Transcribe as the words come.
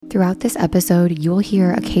Throughout this episode, you'll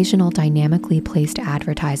hear occasional dynamically placed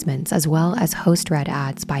advertisements as well as host-read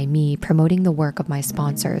ads by me promoting the work of my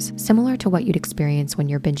sponsors, similar to what you'd experience when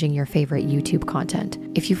you're binging your favorite YouTube content.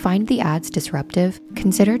 If you find the ads disruptive,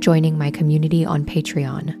 consider joining my community on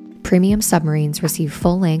Patreon. Premium Submarines receive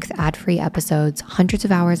full-length, ad-free episodes, hundreds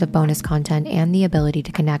of hours of bonus content, and the ability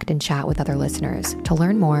to connect and chat with other listeners. To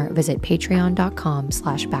learn more, visit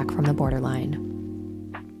patreon.com/backfromtheborderline.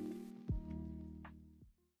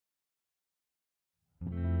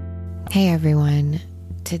 Hey everyone,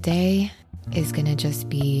 today is gonna just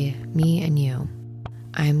be me and you.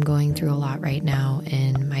 I'm going through a lot right now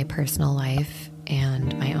in my personal life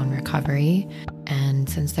and my own recovery. And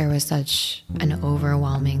since there was such an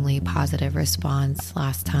overwhelmingly positive response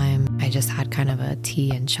last time, I just had kind of a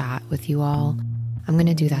tea and chat with you all. I'm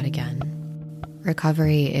gonna do that again.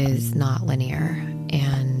 Recovery is not linear,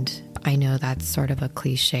 and I know that's sort of a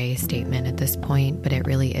cliche statement at this point, but it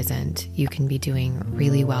really isn't. You can be doing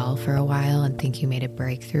really well for a while and think you made a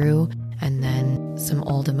breakthrough, and then some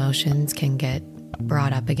old emotions can get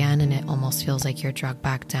brought up again and it almost feels like you're drugged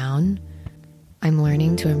back down. I'm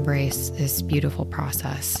learning to embrace this beautiful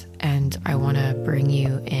process, and I want to bring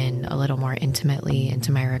you in a little more intimately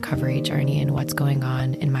into my recovery journey and what's going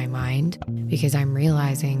on in my mind, because I'm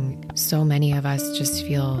realizing so many of us just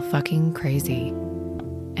feel fucking crazy.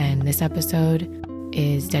 And this episode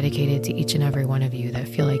is dedicated to each and every one of you that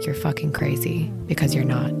feel like you're fucking crazy, because you're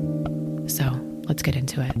not. So let's get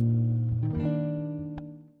into it.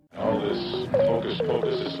 All this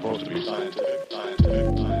focus is supposed to be scientific.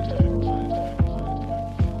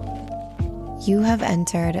 You have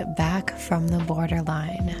entered Back from the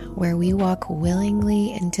Borderline, where we walk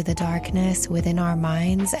willingly into the darkness within our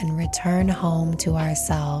minds and return home to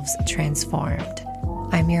ourselves transformed.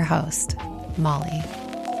 I'm your host, Molly.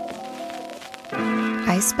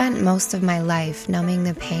 I spent most of my life numbing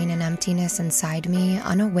the pain and emptiness inside me,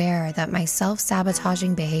 unaware that my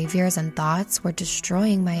self-sabotaging behaviors and thoughts were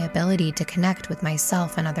destroying my ability to connect with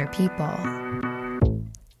myself and other people.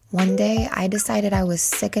 One day, I decided I was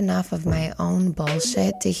sick enough of my own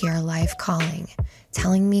bullshit to hear life calling,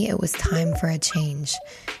 telling me it was time for a change,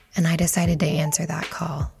 and I decided to answer that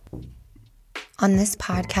call. On this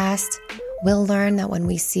podcast, we'll learn that when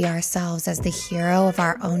we see ourselves as the hero of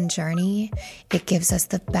our own journey, it gives us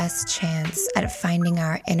the best chance at finding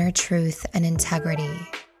our inner truth and integrity.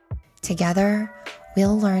 Together,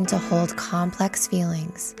 we'll learn to hold complex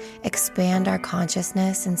feelings, expand our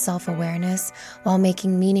consciousness and self-awareness while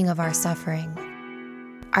making meaning of our suffering.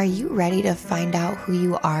 Are you ready to find out who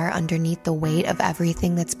you are underneath the weight of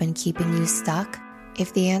everything that's been keeping you stuck?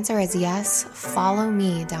 If the answer is yes, follow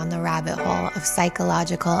me down the rabbit hole of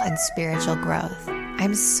psychological and spiritual growth.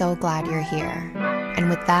 I'm so glad you're here. And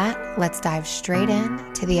with that, let's dive straight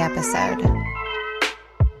in to the episode.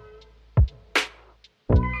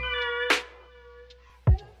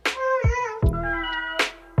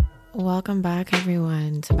 Welcome back,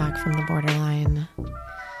 everyone, to Back from the Borderline.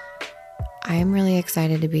 I'm really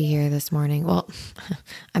excited to be here this morning. Well,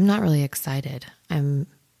 I'm not really excited. I'm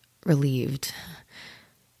relieved.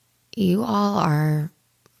 You all are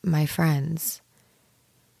my friends.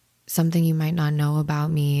 Something you might not know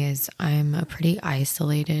about me is I'm a pretty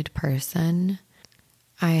isolated person.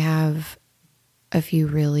 I have a few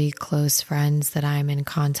really close friends that I'm in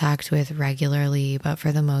contact with regularly, but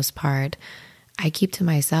for the most part, I keep to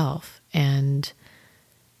myself. And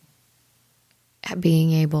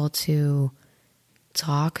being able to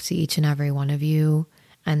talk to each and every one of you,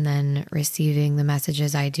 and then receiving the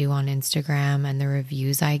messages I do on Instagram and the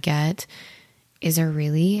reviews I get, is a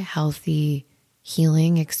really healthy,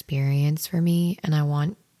 healing experience for me. And I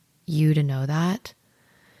want you to know that.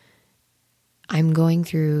 I'm going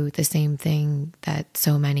through the same thing that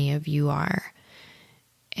so many of you are.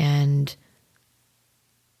 And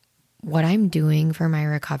what I'm doing for my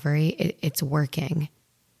recovery, it's working.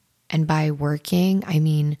 And by working, I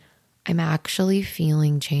mean I'm actually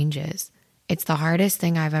feeling changes. It's the hardest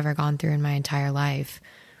thing I've ever gone through in my entire life,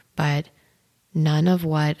 but none of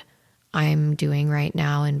what I'm doing right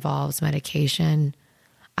now involves medication.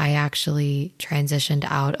 I actually transitioned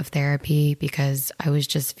out of therapy because I was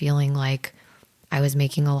just feeling like I was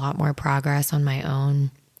making a lot more progress on my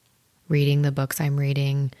own, reading the books I'm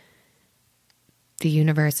reading. The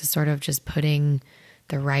universe is sort of just putting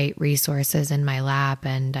the right resources in my lap,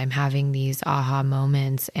 and I'm having these aha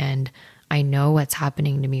moments, and I know what's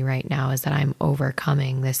happening to me right now is that I'm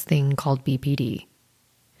overcoming this thing called BPD.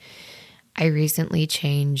 I recently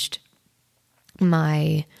changed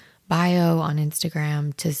my bio on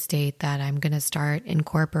Instagram to state that I'm going to start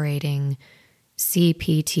incorporating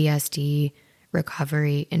CPTSD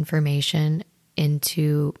recovery information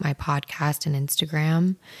into my podcast and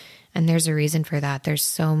Instagram. And there's a reason for that. There's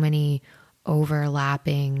so many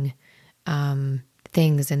overlapping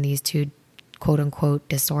things in these two quote unquote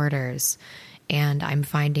disorders. And I'm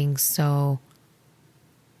finding so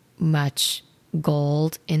much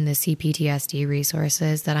gold in the CPTSD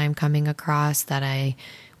resources that I'm coming across that I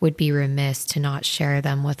would be remiss to not share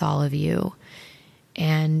them with all of you.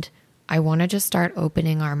 And I want to just start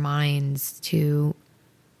opening our minds to,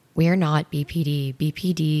 we're not BPD.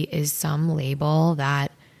 BPD is some label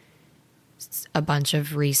that a bunch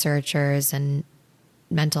of researchers and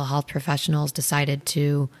mental health professionals decided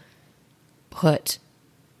to put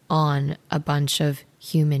on a bunch of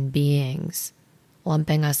human beings,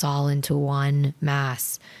 lumping us all into one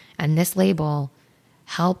mass. And this label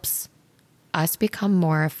helps us become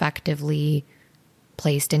more effectively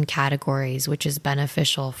placed in categories, which is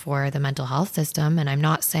beneficial for the mental health system. And I'm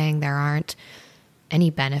not saying there aren't any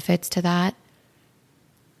benefits to that,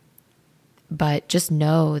 but just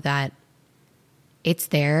know that it's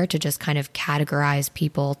there to just kind of categorize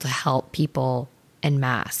people to help people en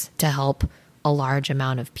masse, to help a large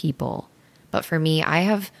amount of people. But for me, I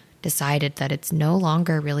have decided that it's no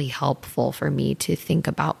longer really helpful for me to think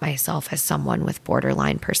about myself as someone with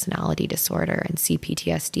borderline personality disorder and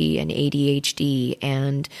CPTSD and ADHD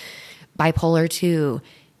and bipolar 2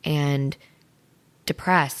 and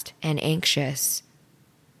depressed and anxious.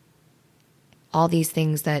 All these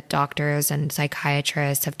things that doctors and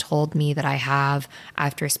psychiatrists have told me that I have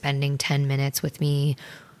after spending 10 minutes with me.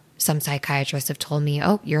 Some psychiatrists have told me,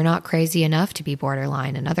 oh, you're not crazy enough to be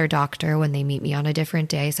borderline. Another doctor, when they meet me on a different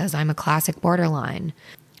day, says I'm a classic borderline.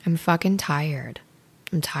 I'm fucking tired.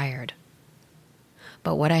 I'm tired.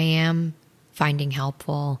 But what I am finding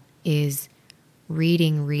helpful is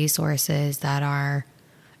reading resources that are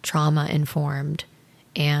trauma-informed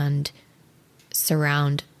and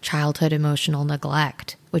surround childhood emotional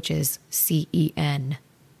neglect, which is CEN.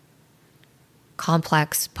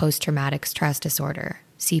 Complex post-traumatic stress disorder,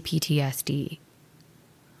 CPTSD.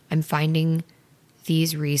 I'm finding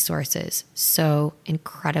these resources so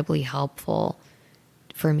incredibly helpful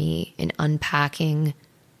for me in unpacking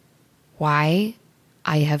why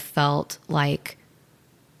I have felt like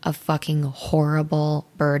a fucking horrible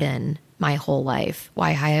burden my whole life, why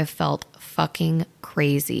I have felt fucking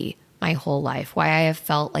crazy my whole life, why I have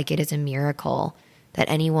felt like it is a miracle that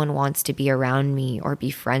anyone wants to be around me or be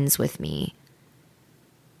friends with me.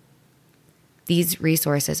 These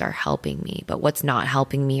resources are helping me, but what's not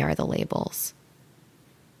helping me are the labels.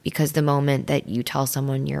 Because the moment that you tell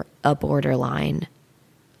someone you're a borderline,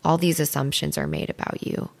 all these assumptions are made about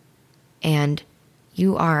you. And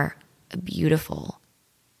you are a beautiful,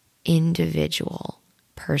 individual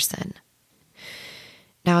person.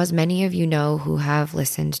 Now, as many of you know who have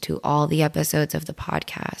listened to all the episodes of the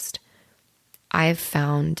podcast, I've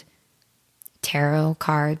found tarot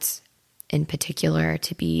cards in particular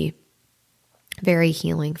to be very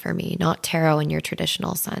healing for me. Not tarot in your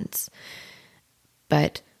traditional sense,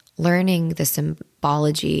 but learning the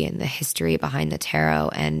symbology and the history behind the tarot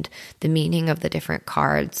and the meaning of the different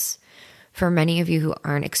cards. For many of you who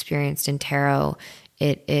aren't experienced in tarot,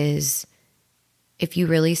 it is, if you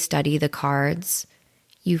really study the cards,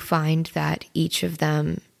 you find that each of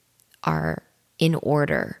them are in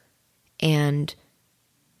order and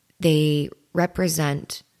they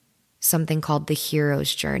represent something called the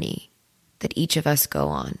hero's journey that each of us go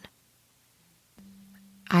on.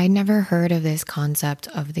 I never heard of this concept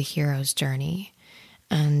of the hero's journey.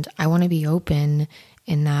 And I want to be open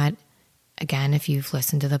in that, again, if you've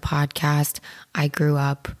listened to the podcast, I grew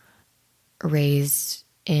up raised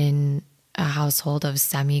in a household of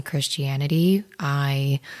semi-Christianity.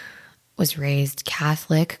 I was raised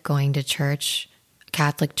Catholic, going to church,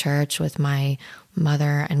 Catholic church with my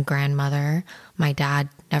mother and grandmother. My dad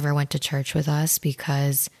never went to church with us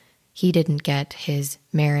because he didn't get his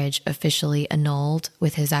marriage officially annulled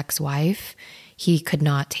with his ex-wife. He could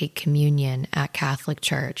not take communion at Catholic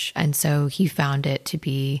church. And so he found it to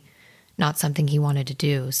be not something he wanted to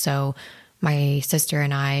do. So my sister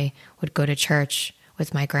and I would go to church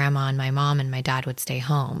with my grandma and my mom, and my dad would stay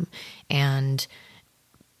home. And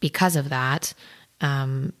because of that,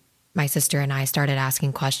 my sister and I started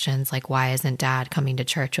asking questions like, why isn't dad coming to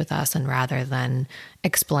church with us? And rather than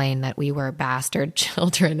explain that we were bastard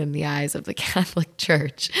children in the eyes of the Catholic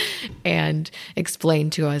Church and explain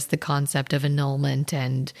to us the concept of annulment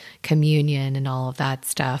and communion and all of that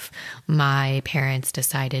stuff, my parents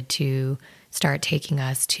decided to start taking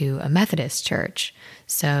us to a Methodist church.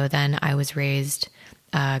 So then I was raised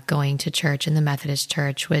going to church in the Methodist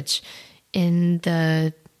church, which in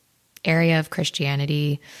the area of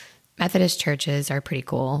Christianity, Methodist churches are pretty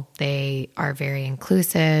cool. They are very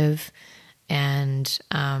inclusive, and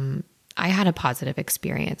I had a positive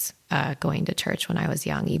experience going to church when I was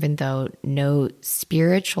young, even though no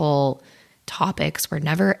spiritual topics were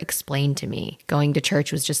never explained to me. Going to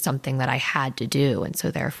church was just something that I had to do, and so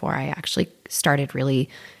therefore I actually started really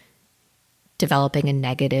developing a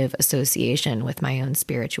negative association with my own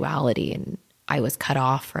spirituality, and I was cut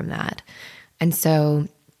off from that. And so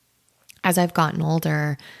as I've gotten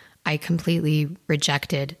older, I completely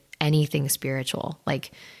rejected anything spiritual,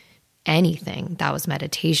 like anything that was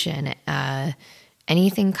meditation,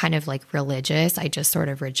 anything kind of like religious, I just sort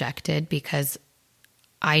of rejected because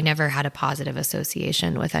I never had a positive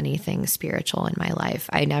association with anything spiritual in my life.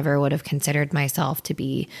 I never would have considered myself to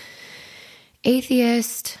be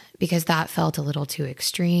atheist because that felt a little too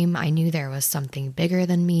extreme. I knew there was something bigger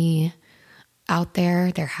than me out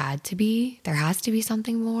there. There has to be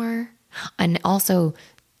something more. And also,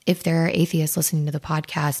 if there are atheists listening to the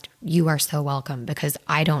podcast, you are so welcome because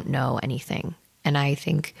I don't know anything. And I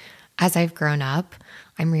think as I've grown up,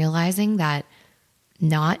 I'm realizing that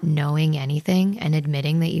not knowing anything and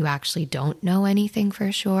admitting that you actually don't know anything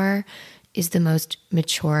for sure is the most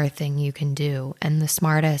mature thing you can do. And the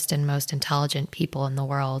smartest and most intelligent people in the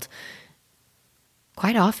world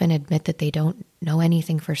quite often admit that they don't know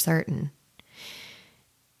anything for certain.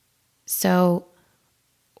 So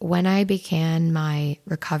when I began my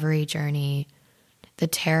recovery journey, the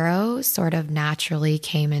tarot sort of naturally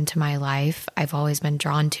came into my life. I've always been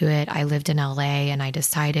drawn to it. I lived in LA, and I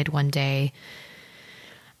decided one day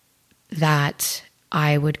that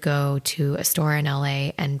I would go to a store in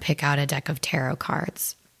LA and pick out a deck of tarot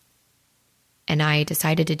cards. And I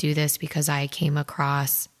decided to do this because I came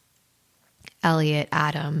across Elliot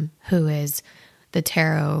Adam, who is the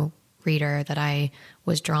tarot reader that I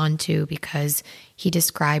was drawn to because he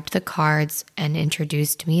described the cards and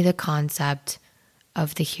introduced me the concept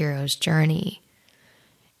of the hero's journey.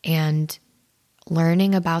 And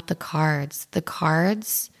learning about the cards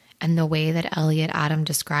and the way that Elliot Adam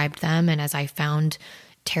described them, and as I found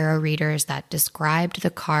tarot readers that described the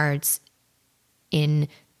cards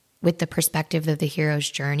with the perspective of the hero's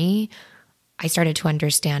journey, I started to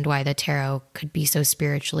understand why the tarot could be so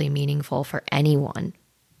spiritually meaningful for anyone,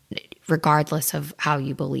 regardless of how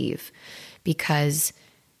you believe, because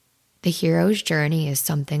the hero's journey is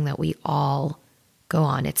something that we all go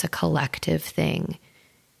on. It's a collective thing.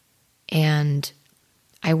 And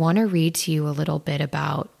I want to read to you a little bit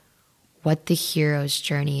about what the hero's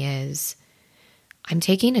journey is. I'm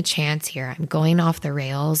taking a chance here. I'm going off the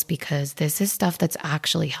rails because this is stuff that's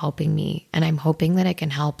actually helping me, and I'm hoping that it can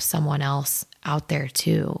help someone else out there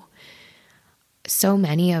too. So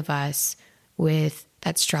many of us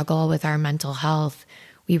that struggle with our mental health,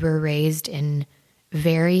 we were raised in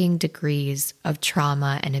varying degrees of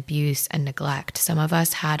trauma and abuse and neglect. Some of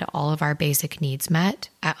us had all of our basic needs met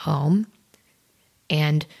at home,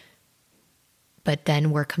 but then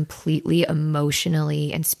were completely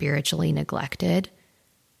emotionally and spiritually neglected.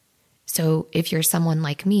 So if you're someone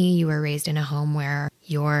like me, you were raised in a home where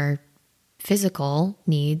your physical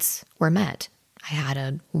needs were met. I had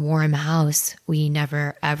a warm house. We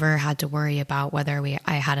never ever had to worry about whether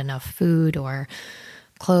I had enough food or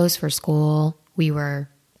clothes for school. We were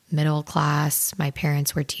middle class. My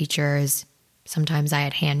parents were teachers. Sometimes I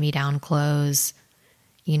had hand-me-down clothes,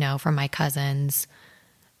 from my cousins.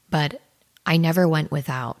 But I never went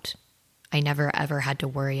without. I never ever had to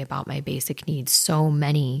worry about my basic needs. So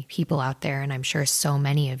many people out there, and I'm sure so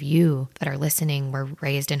many of you that are listening, were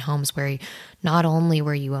raised in homes where not only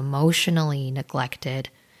were you emotionally neglected,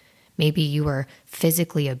 maybe you were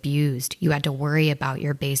physically abused. You had to worry about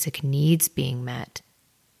your basic needs being met.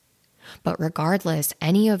 But regardless,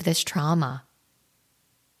 any of this trauma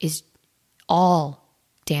is all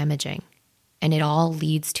damaging, and it all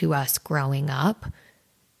leads to us growing up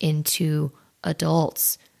into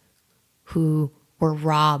adults who were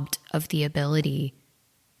robbed of the ability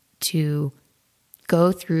to go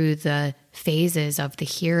through the phases of the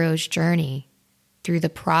hero's journey, through the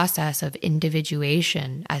process of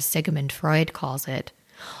individuation, as Sigmund Freud calls it.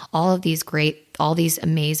 All these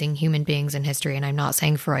amazing human beings in history, and I'm not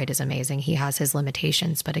saying Freud is amazing, he has his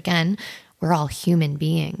limitations, but again, we're all human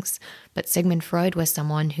beings. But Sigmund Freud was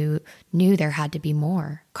someone who knew there had to be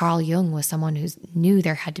more. Carl Jung was someone who knew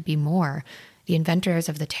there had to be more. The inventors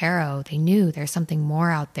of the tarot, they knew there's something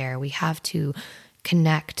more out there. We have to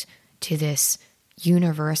connect to this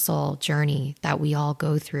universal journey that we all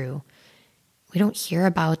go through. We don't hear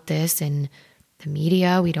about this in the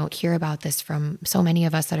media. We don't hear about this from so many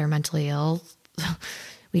of us that are mentally ill.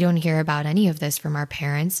 We don't hear about any of this from our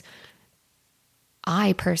parents.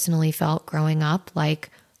 I personally felt growing up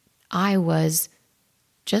like I was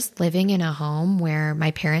just living in a home where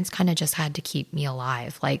my parents kind of just had to keep me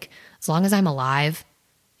alive. Like, as long as I'm alive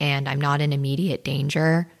and I'm not in immediate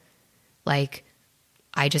danger, like,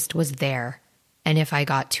 I just was there. And if I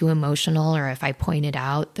got too emotional or if I pointed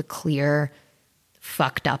out the clear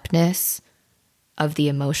fucked upness of the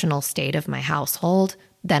emotional state of my household,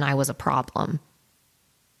 then I was a problem.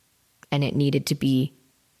 And it needed to be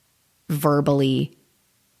verbally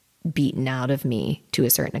beaten out of me to a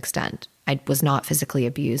certain extent. I was not physically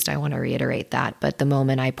abused. I want to reiterate that. But the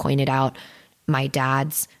moment I pointed out my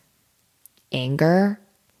dad's anger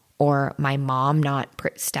or my mom not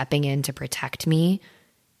stepping in to protect me,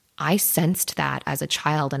 I sensed that as a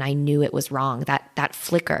child and I knew it was wrong. That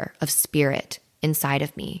flicker of spirit inside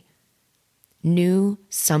of me knew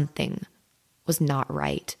something was not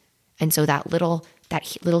right. And so that little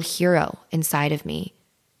hero inside of me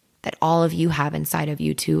that all of you have inside of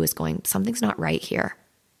you too is going, something's not right here.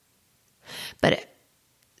 But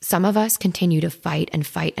some of us continue to fight and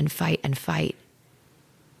fight and fight and fight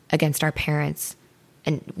against our parents.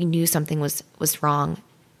 And we knew something was wrong.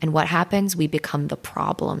 And what happens? We become the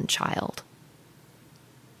problem child.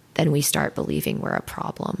 Then we start believing we're a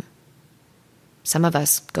problem. Some of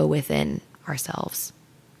us go within ourselves.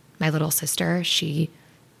 My little sister, she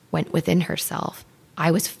went within herself. I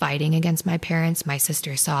was fighting against my parents. My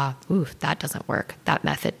sister saw, ooh, that doesn't work. That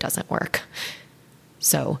method doesn't work.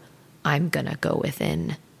 So I'm going to go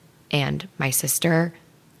within. And my sister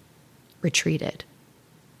retreated.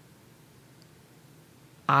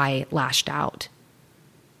 I lashed out.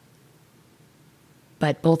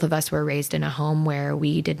 But both of us were raised in a home where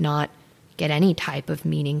we did not get any type of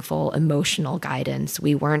meaningful emotional guidance.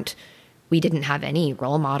 We didn't have any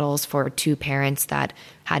role models for two parents that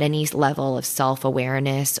had any level of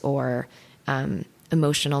self-awareness or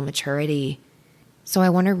emotional maturity. So I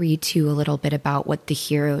want to read to you a little bit about what the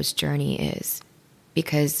hero's journey is,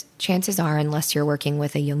 because chances are, unless you're working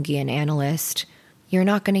with a Jungian analyst, you're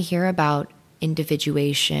not going to hear about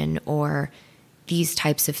individuation or these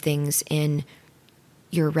types of things in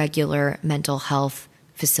your regular mental health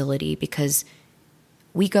facility, because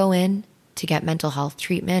we go in to get mental health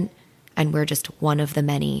treatment and we're just one of the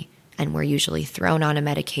many, and we're usually thrown on a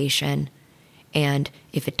medication. And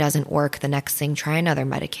if it doesn't work, the next thing, try another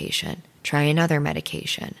medication.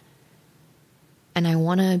 And I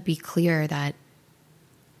want to be clear that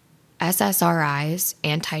SSRIs,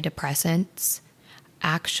 antidepressants,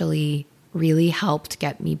 actually really helped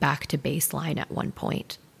get me back to baseline at one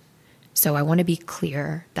point. So I want to be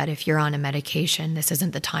clear that if you're on a medication, this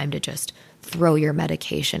isn't the time to just throw your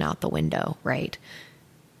medication out the window, right?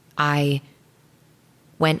 I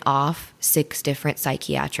went off 6 different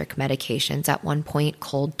psychiatric medications at one point,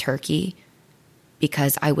 cold turkey,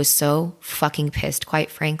 because I was so fucking pissed,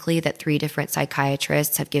 quite frankly, that 3 different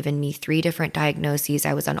psychiatrists have given me 3 different diagnoses.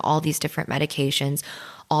 I was on all these different medications.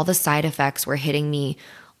 All the side effects were hitting me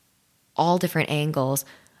all different angles.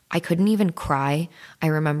 I couldn't even cry. I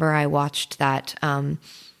remember I watched that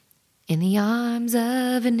In the Arms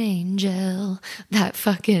of an Angel, that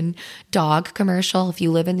fucking dog commercial. If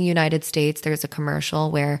you live in the United States, there's a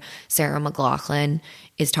commercial where Sarah McLachlan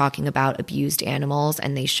is talking about abused animals,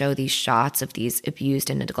 and they show these shots of these abused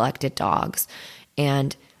and neglected dogs.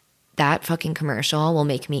 And that fucking commercial will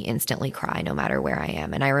make me instantly cry no matter where I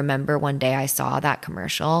am. And I remember one day I saw that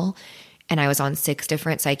commercial and I was on 6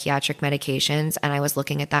 different psychiatric medications, and I was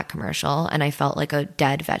looking at that commercial and I felt like a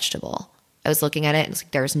dead vegetable. I was looking at it and it's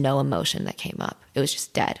like there was no emotion that came up. It was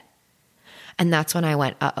just dead. And that's when I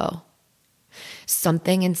went, uh-oh.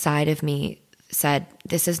 Something inside of me said,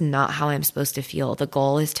 this is not how I'm supposed to feel. The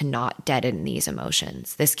goal is to not deaden these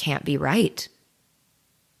emotions. This can't be right.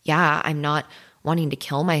 Yeah, I'm not wanting to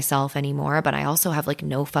kill myself anymore, but I also have like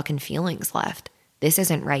no fucking feelings left. This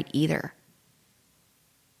isn't right either.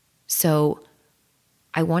 So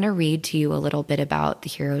I want to read to you a little bit about the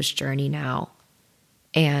hero's journey now.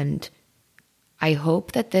 And I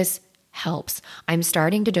hope that this helps. I'm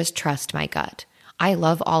starting to just trust my gut. I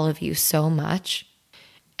love all of you so much.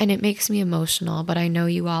 And it makes me emotional, but I know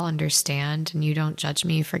you all understand and you don't judge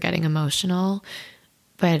me for getting emotional.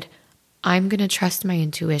 But I'm going to trust my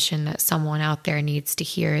intuition that someone out there needs to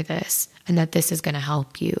hear this and that this is going to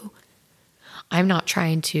help you. I'm not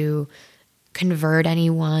trying to convert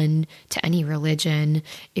anyone to any religion.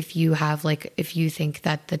 If you think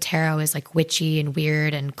that the tarot is like witchy and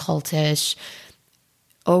weird and cultish,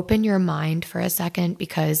 open your mind for a second,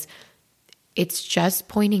 because it's just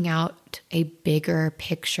pointing out a bigger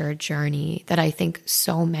picture journey that I think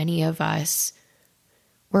so many of us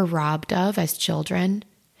were robbed of as children.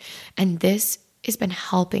 And this has been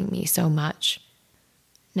helping me so much.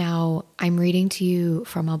 Now, I'm reading to you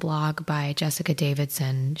from a blog by Jessica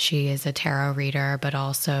Davidson. She is a tarot reader, but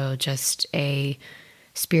also just a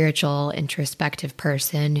spiritual, introspective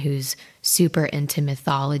person who's super into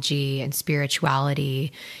mythology and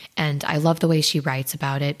spirituality. And I love the way she writes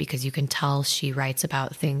about it because you can tell she writes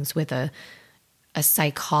about things with a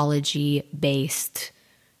psychology-based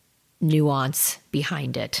nuance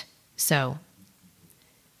behind it. So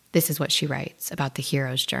this is what she writes about the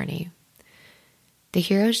hero's journey. The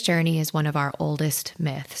hero's journey is one of our oldest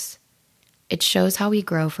myths. It shows how we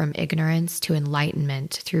grow from ignorance to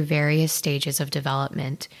enlightenment through various stages of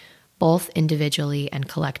development, both individually and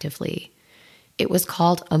collectively. It was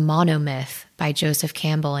called a monomyth by Joseph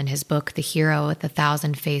Campbell in his book The Hero with a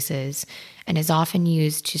Thousand Faces, and is often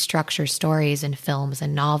used to structure stories in films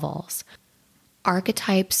and novels.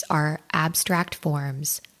 Archetypes are abstract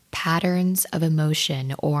forms, patterns of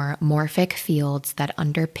emotion, or morphic fields that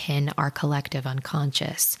underpin our collective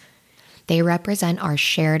unconscious. They represent our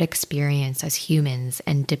shared experience as humans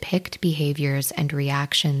and depict behaviors and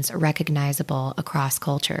reactions recognizable across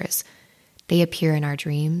cultures. They appear in our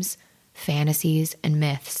dreams, fantasies, and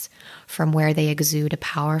myths, from where they exude a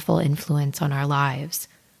powerful influence on our lives.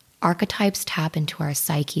 Archetypes tap into our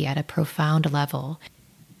psyche at a profound level,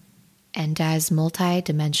 and as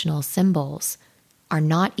multi-dimensional symbols, are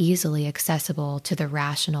not easily accessible to the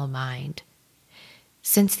rational mind.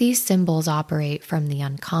 Since these symbols operate from the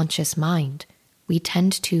unconscious mind, we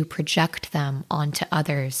tend to project them onto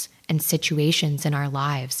others and situations in our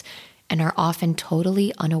lives and are often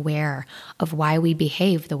totally unaware of why we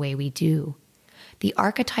behave the way we do. The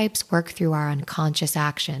archetypes work through our unconscious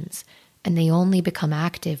actions, and they only become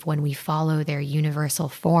active when we follow their universal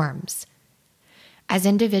forms. As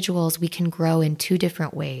individuals, we can grow in two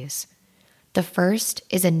different ways. The first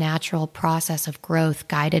is a natural process of growth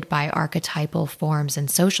guided by archetypal forms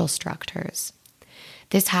and social structures.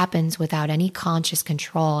 This happens without any conscious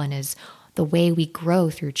control and is the way we grow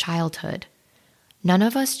through childhood. None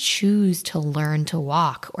of us choose to learn to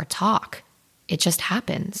walk or talk. It just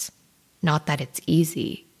happens. Not that it's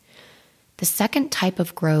easy. The second type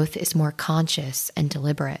of growth is more conscious and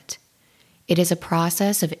deliberate. It is a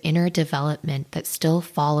process of inner development that still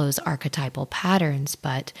follows archetypal patterns,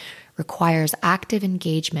 but requires active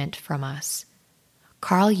engagement from us.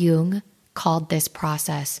 Carl Jung called this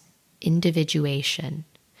process individuation.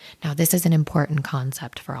 Now, this is an important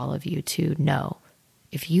concept for all of you to know.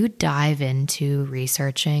 If you dive into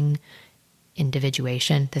researching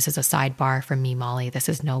individuation, this is a sidebar from me, Molly. This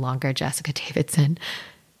is no longer Jessica Davidson.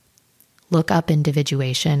 Look up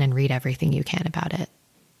individuation and read everything you can about it.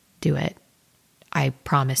 Do it. I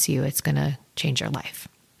promise you it's going to change your life.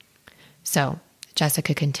 So,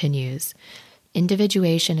 Jessica continues,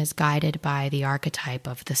 individuation is guided by the archetype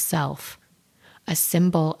of the self, a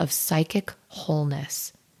symbol of psychic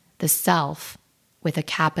wholeness. The self, with a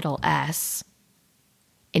capital S,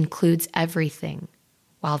 includes everything,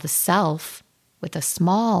 while the self, with a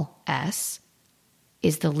small s,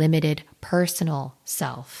 is the limited personal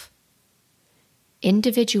self.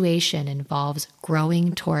 Individuation involves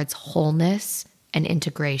growing towards wholeness and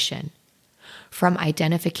integration, from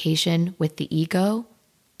identification with the ego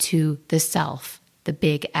to the self, the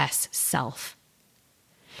big S self.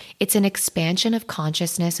 It's an expansion of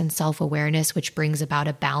consciousness and self-awareness which brings about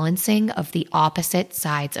a balancing of the opposite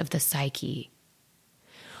sides of the psyche.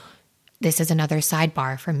 This is another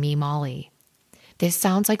sidebar from me, Molly. This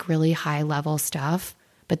sounds like really high-level stuff,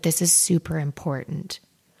 but this is super important.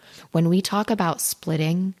 When we talk about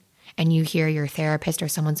splitting and you hear your therapist or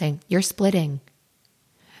someone saying, "You're splitting,"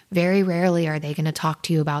 very rarely are they going to talk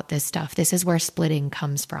to you about this stuff. This is where splitting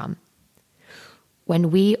comes from.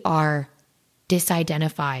 When we are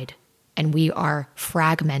disidentified and we are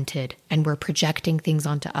fragmented and we're projecting things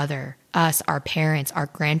onto us, our parents, our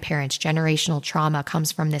grandparents, generational trauma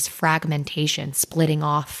comes from this fragmentation, splitting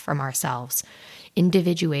off from ourselves.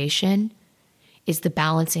 Individuation is the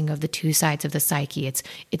balancing of the two sides of the psyche.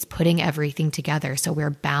 It's putting everything together so we're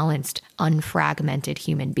balanced, unfragmented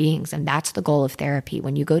human beings. And that's the goal of therapy.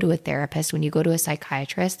 When you go to a therapist, when you go to a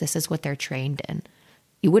psychiatrist, this is what they're trained in.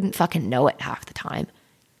 You wouldn't fucking know it half the time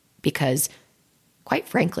because, quite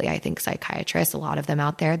frankly, I think psychiatrists, a lot of them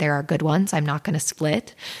out there, there are good ones. I'm not going to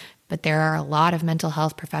split, but there are a lot of mental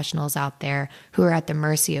health professionals out there who are at the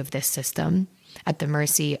mercy of this system, at the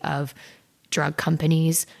mercy of drug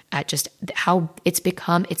companies, at just how it's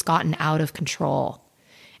gotten out of control.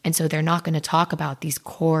 And so they're not going to talk about these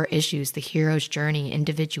core issues, the hero's journey,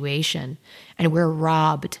 individuation. And we're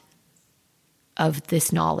robbed of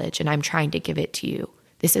this knowledge, and I'm trying to give it to you.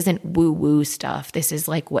 This isn't woo-woo stuff. This is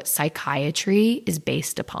like what psychiatry is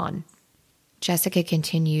based upon. Jessica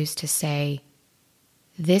continues to say,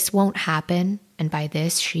 This won't happen, and by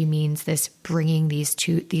this she means this bringing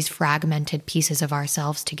these fragmented pieces of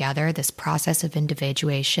ourselves together, this process of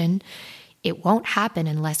individuation. It won't happen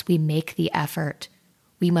unless we make the effort.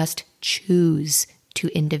 We must choose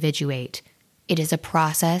to individuate. It is a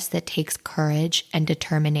process that takes courage and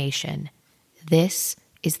determination. This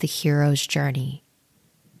is the hero's journey.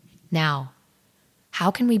 Now,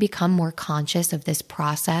 how can we become more conscious of this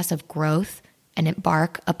process of growth and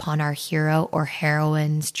embark upon our hero or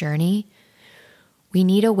heroine's journey? We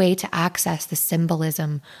need a way to access the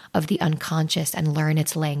symbolism of the unconscious and learn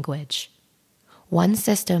its language. One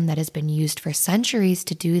system that has been used for centuries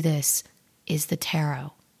to do this is the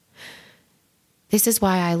tarot. This is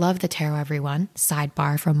why I love the tarot, everyone.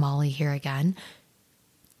 Sidebar from Molly here again.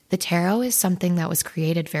 The tarot is something that was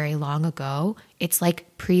created very long ago. It's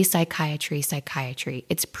like pre-psychiatry.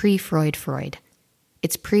 It's pre-Freud.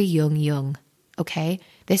 It's pre-Jung. Okay?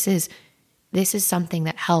 This is something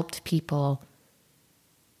that helped people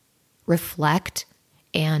reflect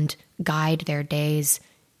and guide their days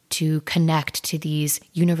to connect to these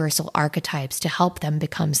universal archetypes to help them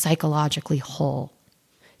become psychologically whole.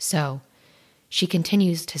 So, she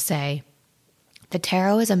continues to say, the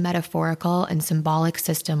tarot is a metaphorical and symbolic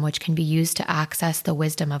system which can be used to access the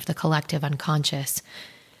wisdom of the collective unconscious.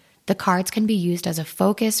 The cards can be used as a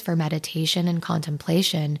focus for meditation and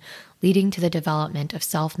contemplation, leading to the development of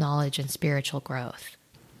self-knowledge and spiritual growth.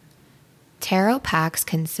 Tarot packs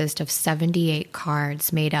consist of 78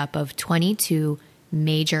 cards made up of 22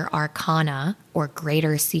 major arcana or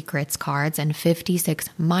greater secrets cards and 56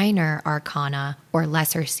 minor arcana or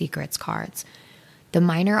lesser secrets cards. The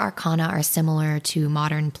minor arcana are similar to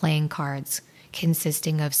modern playing cards,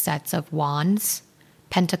 consisting of sets of wands,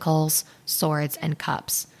 pentacles, swords, and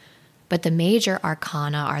cups. But the major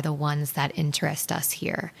arcana are the ones that interest us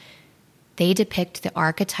here. They depict the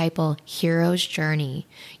archetypal hero's journey,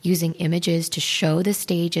 using images to show the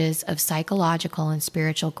stages of psychological and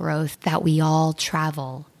spiritual growth that we all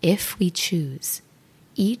travel, if we choose.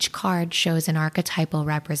 Each card shows an archetypal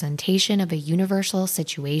representation of a universal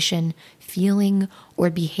situation, feeling, or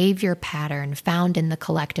behavior pattern found in the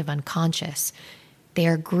collective unconscious. They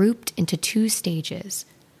are grouped into 2 stages.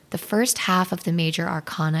 The first half of the major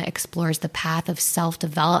arcana explores the path of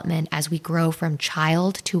self-development as we grow from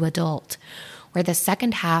child to adult, where the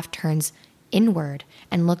second half turns inward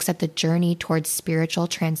and looks at the journey towards spiritual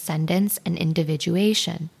transcendence and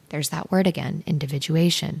individuation. There's that word again,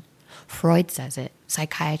 individuation. Freud says it.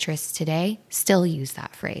 Psychiatrists today still use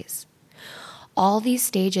that phrase. All these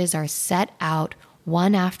stages are set out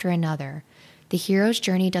one after another. The hero's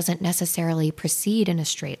journey doesn't necessarily proceed in a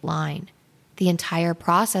straight line. The entire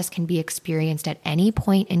process can be experienced at any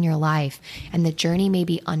point in your life, and the journey may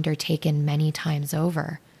be undertaken many times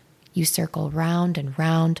over. You circle round and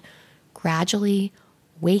round, gradually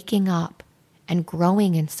waking up and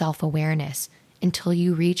growing in self-awareness until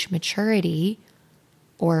you reach maturity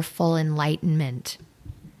or full enlightenment.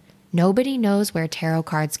 Nobody knows where tarot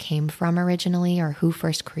cards came from originally or who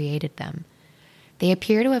first created them. They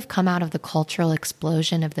appear to have come out of the cultural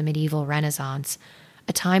explosion of the medieval Renaissance,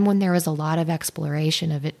 a time when there was a lot of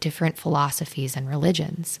exploration of different philosophies and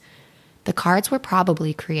religions. The cards were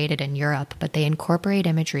probably created in Europe, but they incorporate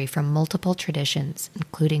imagery from multiple traditions,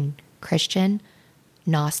 including Christian,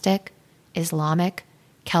 Gnostic, Islamic,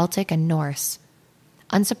 Celtic, and Norse.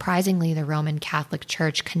 Unsurprisingly, the Roman Catholic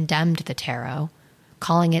Church condemned the tarot,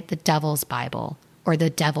 calling it the Devil's Bible or the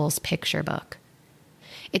Devil's Picture Book.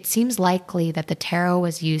 It seems likely that the tarot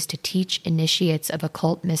was used to teach initiates of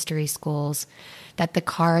occult mystery schools, that the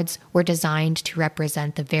cards were designed to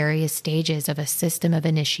represent the various stages of a system of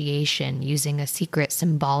initiation using a secret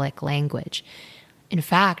symbolic language. In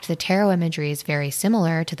fact, the tarot imagery is very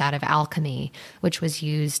similar to that of alchemy, which was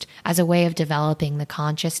used as a way of developing the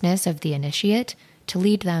consciousness of the initiate to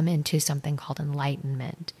lead them into something called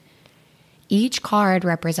enlightenment. Each card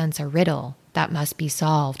represents a riddle that must be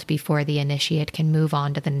solved before the initiate can move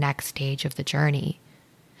on to the next stage of the journey.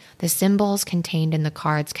 The symbols contained in the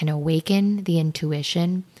cards can awaken the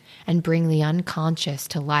intuition and bring the unconscious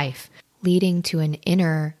to life, leading to an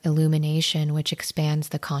inner illumination which expands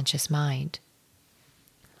the conscious mind.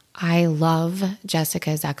 I love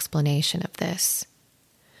Jessica's explanation of this.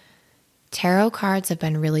 Tarot cards have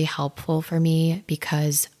been really helpful for me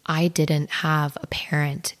because I didn't have a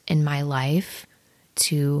parent in my life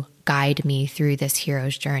to guide me through this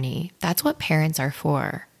hero's journey. That's what parents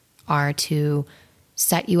are to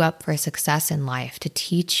set you up for success in life, to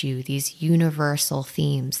teach you these universal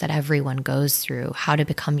themes that everyone goes through, how to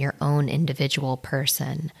become your own individual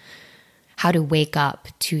person, how to wake up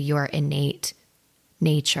to your innate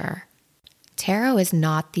nature. Tarot is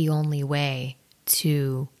not the only way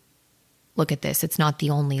to look at this. It's not the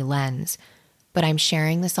only lens, but I'm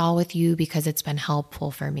sharing this all with you because it's been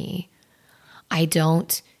helpful for me. I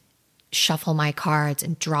don't shuffle my cards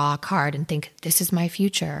and draw a card and think, this is my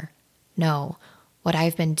future. No, what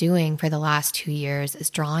I've been doing for the last 2 years is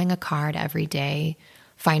drawing a card every day,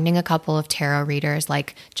 finding a couple of tarot readers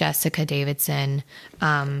like Jessica Davidson,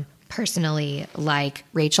 personally like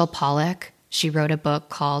Rachel Pollack. She wrote a book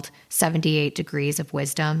called 78 Degrees of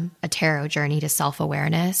Wisdom, A Tarot Journey to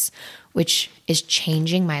Self-Awareness, which is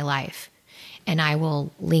changing my life. And I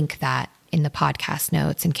will link that in the podcast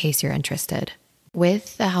notes in case you're interested.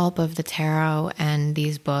 With the help of the tarot and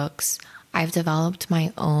these books, I've developed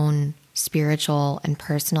my own spiritual and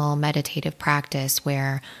personal meditative practice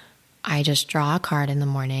where I just draw a card in the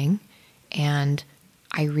morning and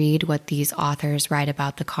I read what these authors write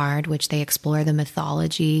about the card, which they explore the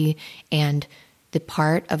mythology and the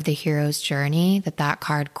part of the hero's journey that that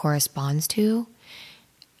card corresponds to.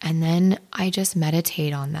 And then I just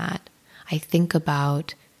meditate on that. I think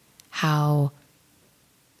about how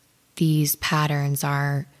these patterns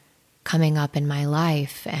are coming up in my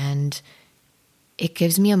life, and it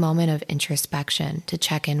gives me a moment of introspection to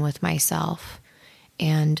check in with myself.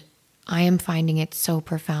 And I am finding it so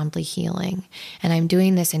profoundly healing. And I'm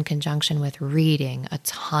doing this in conjunction with reading a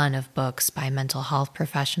ton of books by mental health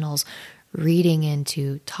professionals, reading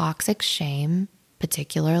into toxic shame,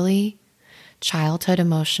 particularly childhood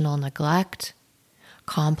emotional neglect,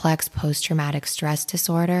 complex post-traumatic stress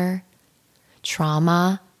disorder,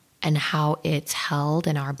 trauma, and how it's held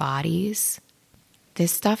in our bodies.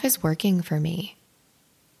 This stuff is working for me.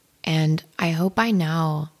 And I hope by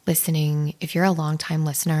now, listening, if you're a longtime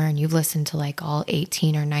listener and you've listened to like all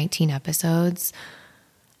 18 or 19 episodes,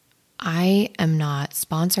 I am not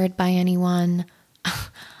sponsored by anyone.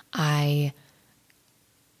 I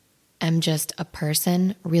am just a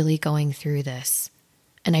person really going through this.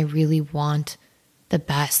 And I really want the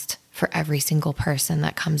best for every single person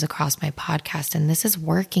that comes across my podcast. And this is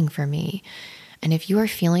working for me. And if you are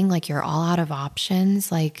feeling like you're all out of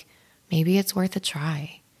options, like maybe it's worth a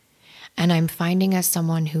try. And I'm finding, as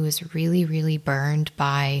someone who is really, really burned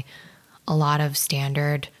by a lot of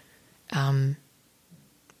standard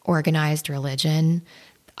organized religion,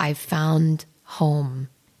 I've found home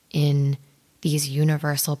in these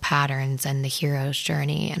universal patterns and the hero's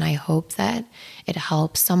journey. And I hope that it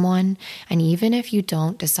helps someone. And even if you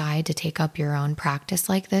don't decide to take up your own practice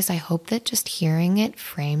like this, I hope that just hearing it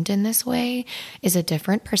framed in this way is a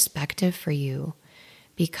different perspective for you,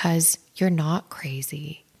 because you're not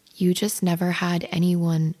crazy. You just never had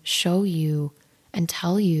anyone show you and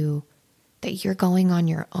tell you that you're going on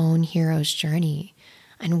your own hero's journey.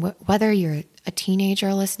 And whether you're a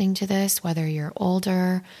teenager listening to this, whether you're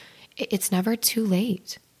older, it's never too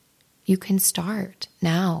late. You can start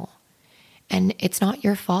now. And it's not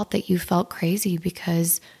your fault that you felt crazy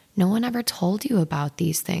because no one ever told you about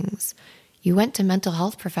these things. You went to mental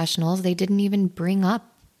health professionals. They didn't even bring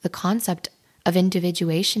up the concept of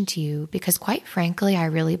individuation to you because, quite frankly, I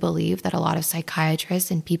really believe that a lot of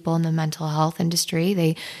psychiatrists and people in the mental health industry,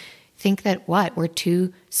 they think that we're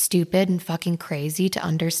too stupid and fucking crazy to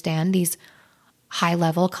understand these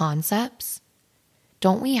high-level concepts.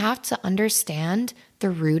 Don't we have to understand the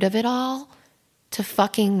root of it all to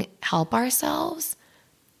fucking help ourselves?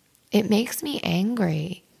 It makes me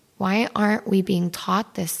angry. Why aren't we being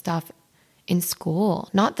taught this stuff in school?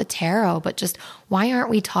 Not the tarot, but just why aren't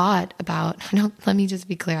we taught about, let me just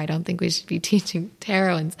be clear, I don't think we should be teaching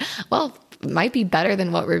tarot. And, well, it might be better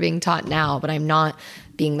than what we're being taught now, but I'm not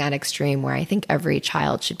being that extreme where I think every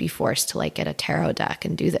child should be forced to like get a tarot deck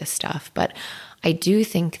and do this stuff. But I do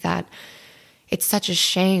think that it's such a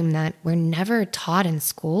shame that we're never taught in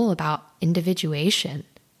school about individuation,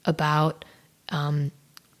 about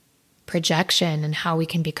projection and how we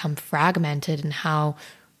can become fragmented, and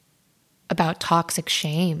about toxic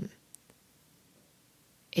shame.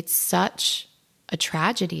 It's such a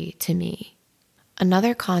tragedy to me.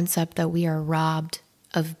 Another concept that we are robbed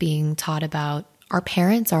of being taught about, our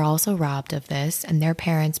parents are also robbed of this, and their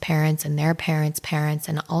parents' parents and their parents' parents,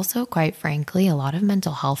 and also, quite frankly, a lot of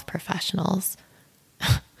mental health professionals.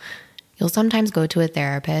 You'll sometimes go to a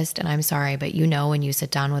therapist, and I'm sorry, but when you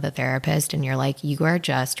sit down with a therapist and you're like, you are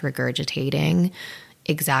just regurgitating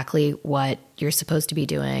exactly what you're supposed to be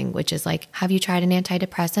doing, which is like, have you tried an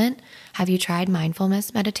antidepressant? Have you tried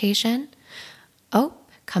mindfulness meditation? Oh,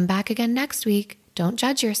 come back again next week. Don't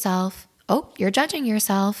judge yourself. Oh, you're judging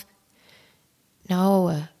yourself.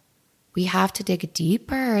 No, we have to dig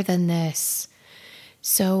deeper than this.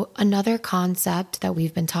 So another concept that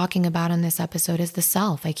we've been talking about in this episode is the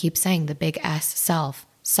self. I keep saying the big S,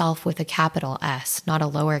 self with a capital S, not a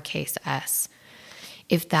lowercase s.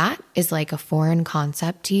 If that is like a foreign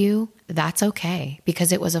concept to you, that's okay,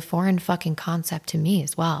 because it was a foreign fucking concept to me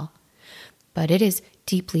as well. But it is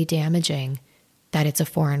deeply damaging that it's a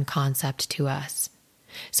foreign concept to us.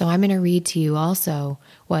 So I'm going to read to you also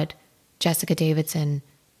what Jessica Davidson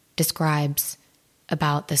describes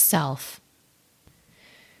about the self.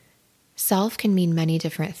 Self can mean many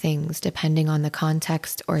different things depending on the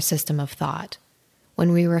context or system of thought.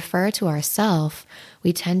 When we refer to ourself,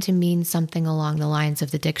 we tend to mean something along the lines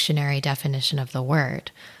of the dictionary definition of the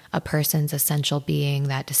word, a person's essential being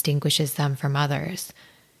that distinguishes them from others.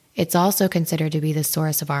 It's also considered to be the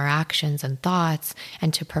source of our actions and thoughts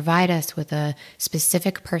and to provide us with a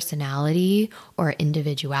specific personality or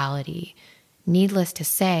individuality. Needless to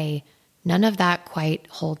say, none of that quite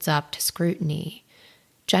holds up to scrutiny.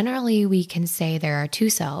 Generally, we can say there are two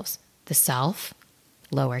selves, the self,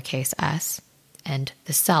 lowercase s, and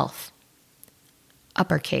the self,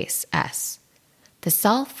 uppercase s. The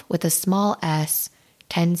self with a small s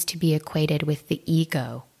tends to be equated with the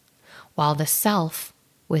ego, while the self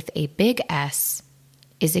with a big S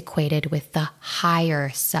is equated with the higher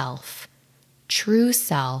self, true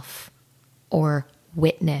self, or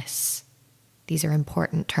witness. These are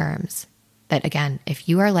important terms that, again, if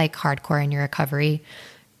you are like hardcore in your recovery,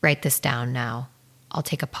 write this down now. I'll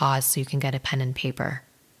take a pause so you can get a pen and paper.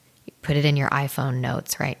 Put it in your iPhone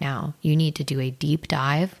notes right now. You need to do a deep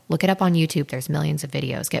dive. Look it up on YouTube. There's millions of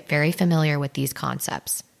videos. Get very familiar with these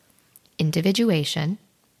concepts. Individuation,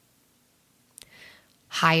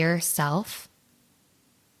 higher self,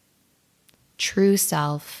 true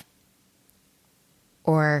self,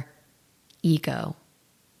 or ego.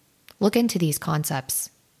 Look into these concepts.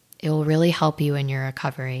 It will really help you in your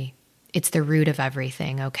recovery. It's the root of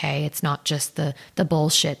everything, okay? It's not just the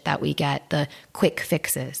bullshit that we get, the quick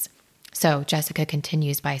fixes. So Jessica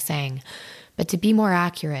continues by saying, but to be more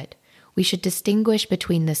accurate, we should distinguish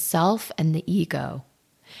between the self and the ego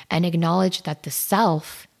and acknowledge that the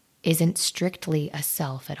self isn't strictly a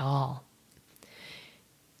self at all.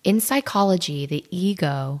 In psychology, the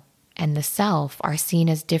ego and the self are seen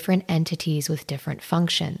as different entities with different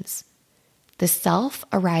functions. The self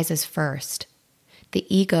arises first, the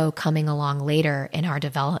ego coming along later in our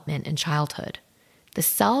development in childhood. The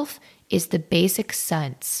self is the basic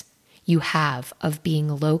sense you have of being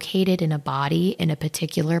located in a body in a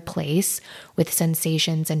particular place with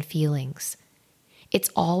sensations and feelings. It's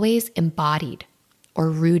always embodied or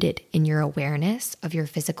rooted in your awareness of your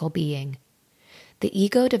physical being. The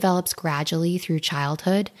ego develops gradually through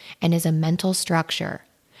childhood and is a mental structure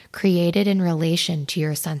created in relation to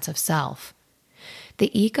your sense of self.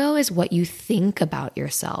 The ego is what you think about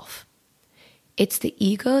yourself. It's the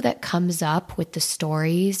ego that comes up with the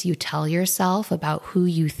stories you tell yourself about who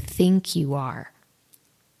you think you are.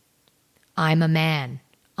 I'm a man.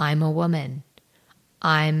 I'm a woman.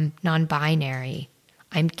 I'm non-binary.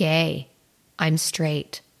 I'm gay. I'm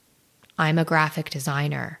straight. I'm a graphic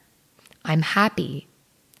designer. I'm happy.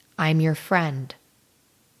 I'm your friend.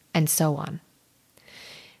 And so on.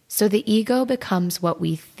 So the ego becomes what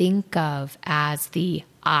we think of as the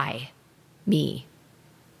I, me.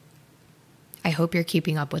 I hope you're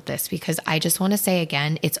keeping up with this because I just want to say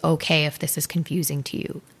again, it's okay if this is confusing to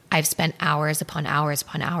you. I've spent hours upon hours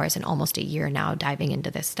upon hours and almost a year now diving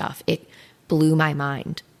into this stuff. It blew my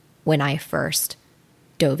mind when I first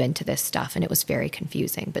dove into this stuff and it was very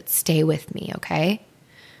confusing, but stay with me, okay?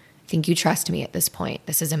 I think you trust me at this point.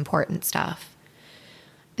 This is important stuff.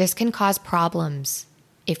 This can cause problems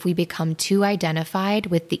if we become too identified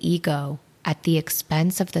with the ego at the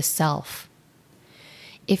expense of the self.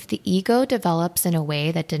 If the ego develops in a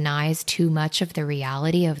way that denies too much of the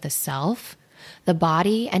reality of the self, the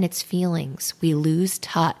body and its feelings, we lose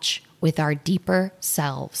touch with our deeper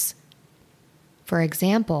selves. For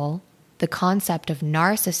example, the concept of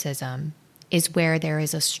narcissism is where there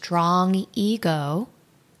is a strong ego,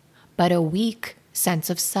 but a weak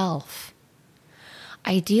sense of self.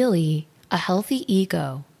 Ideally, a healthy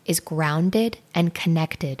ego is grounded and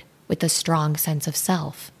connected with a strong sense of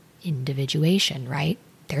self. Individuation, right?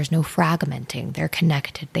 There's no fragmenting. They're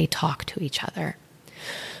connected. They talk to each other.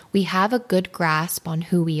 We have a good grasp on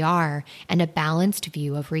who we are and a balanced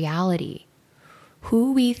view of reality.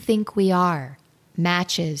 Who we think we are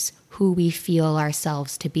matches who we feel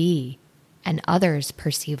ourselves to be, and others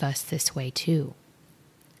perceive us this way too.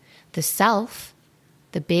 The self,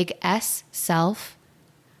 the big S self,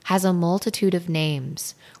 has a multitude of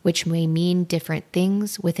names, which may mean different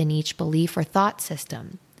things within each belief or thought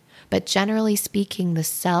system. But generally speaking, the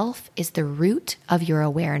self is the root of your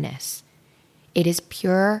awareness. It is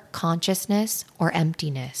pure consciousness or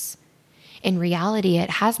emptiness. In reality, it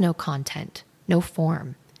has no content, no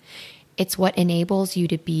form. It's what enables you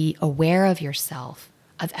to be aware of yourself,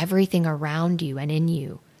 of everything around you and in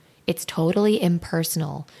you. It's totally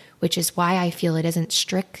impersonal, which is why I feel it isn't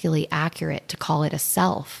strictly accurate to call it a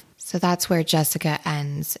self. So that's where Jessica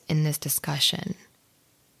ends in this discussion.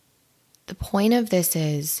 The point of this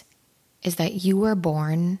is that you were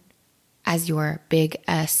born as your big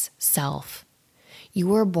S self. You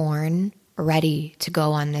were born ready to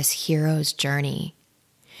go on this hero's journey.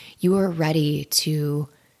 You were ready to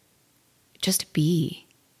just be.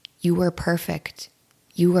 You were perfect.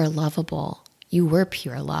 You were lovable. You were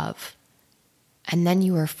pure love. And then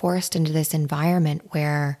you were forced into this environment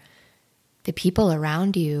where the people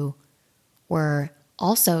around you were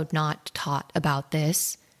also not taught about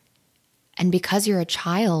this. And because you're a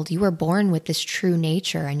child, you were born with this true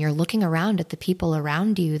nature, and you're looking around at the people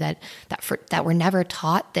around you that were never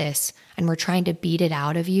taught this and were trying to beat it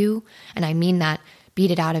out of you. And I mean that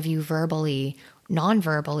beat it out of you verbally,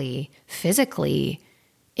 non-verbally, physically,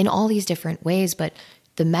 in all these different ways. But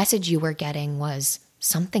the message you were getting was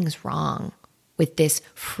something's wrong with this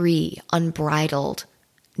free, unbridled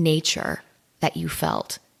nature that you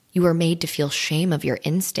felt. You were made to feel shame of your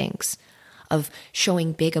instincts, of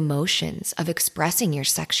showing big emotions, of expressing your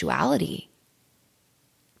sexuality,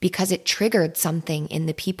 because it triggered something in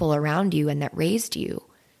the people around you and that raised you.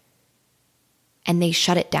 And they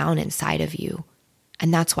shut it down inside of you.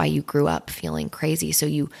 And that's why you grew up feeling crazy. So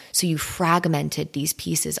you fragmented these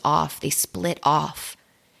pieces off. They split off.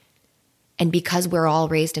 And because we're all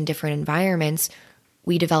raised in different environments,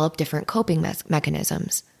 we develop different coping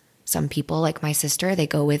mechanisms. Some people, like my sister, they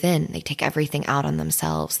go within. They take everything out on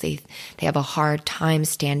themselves. They have a hard time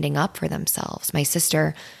standing up for themselves. My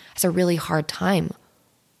sister has a really hard time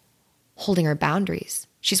holding her boundaries.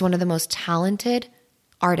 She's one of the most talented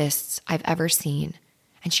artists I've ever seen.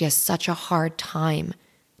 And she has such a hard time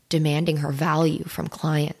demanding her value from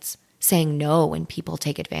clients, saying no when people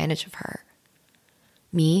take advantage of her.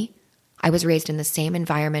 Me, I was raised in the same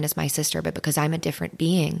environment as my sister, but because I'm a different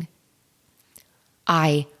being,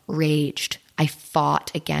 I raged, I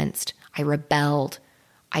fought against, I rebelled,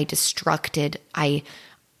 I destructed, I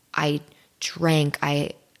drank,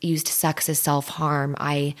 I used sex as self-harm,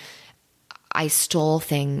 I stole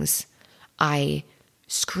things, I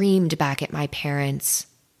screamed back at my parents.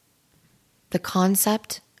 The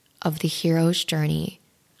concept of the hero's journey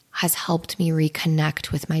has helped me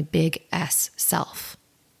reconnect with my big S self.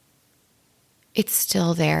 It's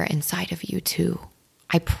still there inside of you too.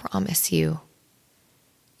 I promise you.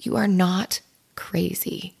 You are not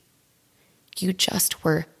crazy. You just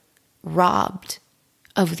were robbed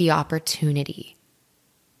of the opportunity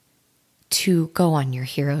to go on your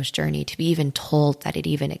hero's journey, to be even told that it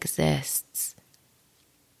even exists.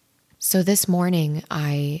 So this morning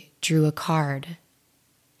I drew a card,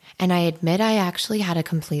 and I admit I actually had a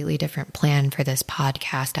completely different plan for this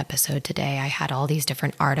podcast episode today. I had all these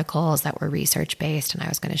different articles that were research-based, and I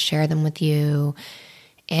was going to share them with you.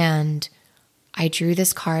 And I drew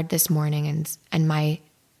this card this morning, and my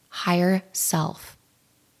higher self,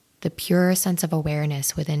 the pure sense of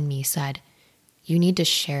awareness within me, said, you need to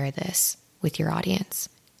share this with your audience.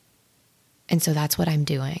 And so that's what I'm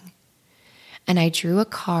doing. And I drew a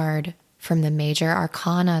card from the Major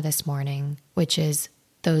Arcana this morning, which is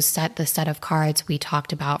the set of cards we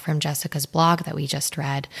talked about from Jessica's blog that we just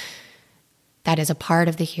read, that is a part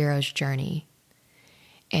of the hero's journey.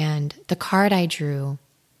 And the card I drew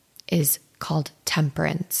is called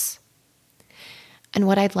Temperance. And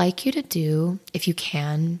what I'd like you to do, if you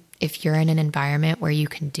can, if you're in an environment where you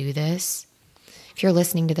can do this, if you're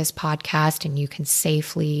listening to this podcast and you can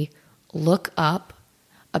safely look up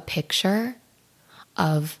a picture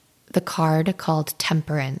of the card called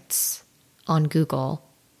Temperance on Google.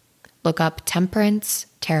 Look up Temperance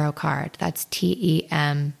Tarot Card. That's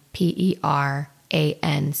TEMPERANCE.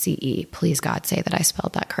 Please, God, say that I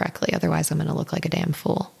spelled that correctly. Otherwise, I'm going to look like a damn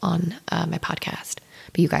fool on my podcast.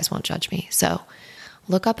 But you guys won't judge me. So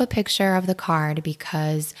look up a picture of the card,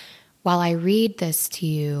 because while I read this to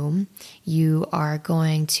you, you are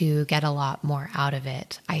going to get a lot more out of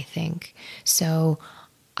it, I think. So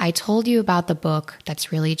I told you about the book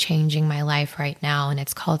that's really changing my life right now, and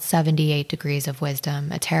it's called 78 Degrees of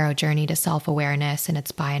Wisdom, A Tarot Journey to Self-Awareness, and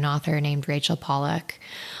it's by an author named Rachel Pollack.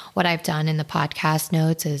 What I've done in the podcast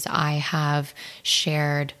notes is I have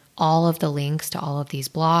shared all of the links to all of these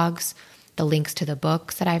blogs, the links to the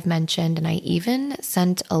books that I've mentioned, and I even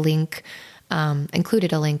sent a link,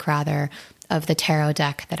 included a link rather, of the tarot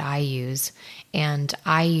deck that I use. And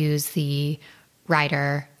I use the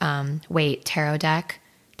Rider Waite tarot deck.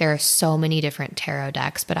 There are so many different tarot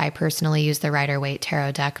decks, but I personally use the Rider-Waite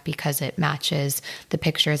tarot deck because it matches the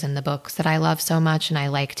pictures in the books that I love so much, and I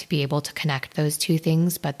like to be able to connect those two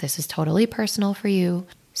things, but this is totally personal for you.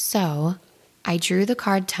 So I drew the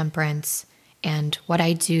card Temperance, and what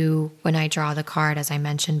I do when I draw the card, as I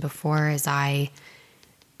mentioned before, is I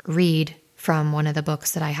read from one of the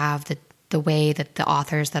books that I have, the way that the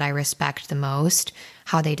authors that I respect the most,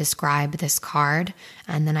 how they describe this card,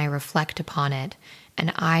 and then I reflect upon it.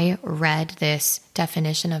 And I read this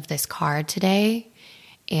definition of this card today,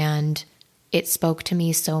 and it spoke to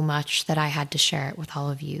me so much that I had to share it with all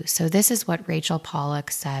of you. So this is what Rachel Pollack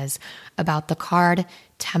says about the card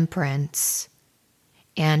Temperance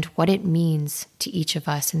and what it means to each of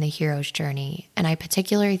us in the hero's journey. And I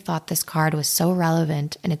particularly thought this card was so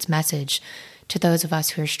relevant in its message to those of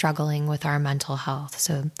us who are struggling with our mental health.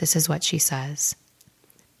 So this is what she says.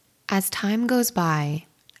 As time goes by,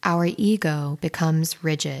 our ego becomes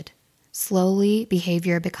rigid. Slowly,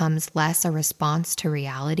 behavior becomes less a response to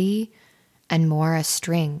reality and more a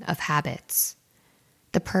string of habits.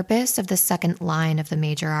 The purpose of the second line of the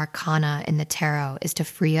major arcana in the tarot is to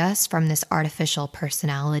free us from this artificial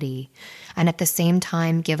personality and at the same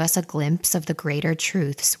time give us a glimpse of the greater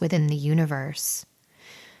truths within the universe.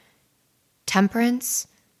 Temperance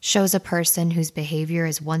shows a person whose behavior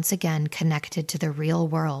is once again connected to the real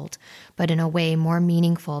world, but in a way more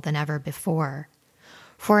meaningful than ever before.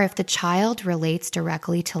 For if the child relates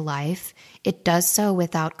directly to life, it does so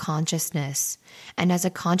without consciousness, and as a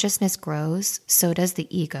consciousness grows, so does the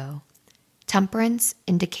ego. Temperance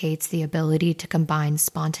indicates the ability to combine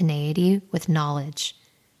spontaneity with knowledge.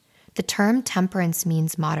 The term temperance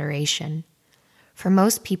means moderation. For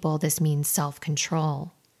most people, this means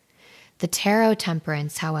self-control. The tarot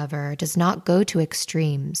Temperance, however, does not go to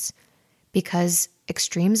extremes because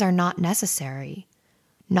extremes are not necessary.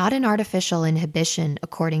 Not an artificial inhibition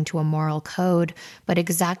according to a moral code, but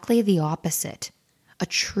exactly the opposite, a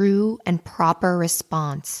true and proper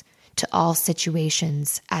response to all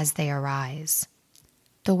situations as they arise.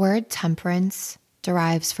 The word temperance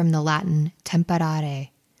derives from the Latin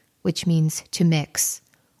temperare, which means to mix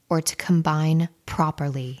or to combine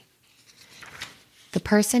properly. The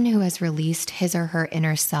person who has released his or her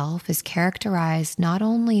inner self is characterized not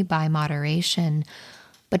only by moderation,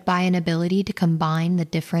 but by an ability to combine the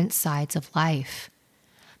different sides of life.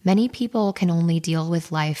 Many people can only deal with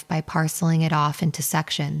life by parceling it off into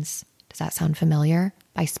sections. Does that sound familiar?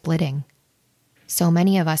 By splitting. So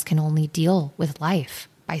many of us can only deal with life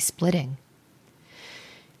by splitting.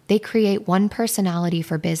 They create one personality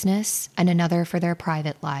for business and another for their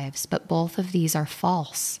private lives, but both of these are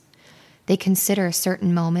false. They consider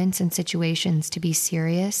certain moments and situations to be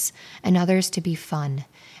serious and others to be fun,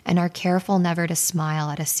 and are careful never to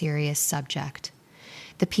smile at a serious subject.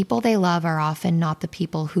 The people they love are often not the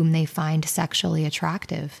people whom they find sexually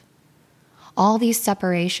attractive. All these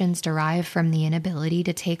separations derive from the inability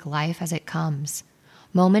to take life as it comes,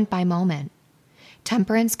 moment by moment.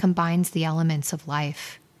 Temperance combines the elements of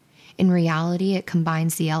life. In reality, it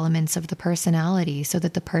combines the elements of the personality so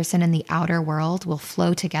that the person and the outer world will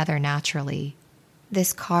flow together naturally.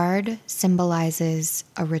 This card symbolizes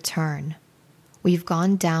a return. We've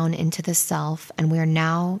gone down into the self, and we are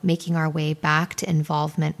now making our way back to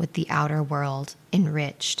involvement with the outer world,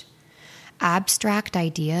 enriched. Abstract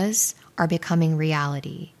ideas are becoming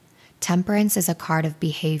reality. Temperance is a card of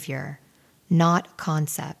behavior, not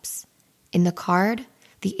concepts. In the card,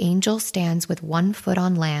 the angel stands with 1 foot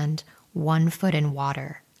on land, 1 foot in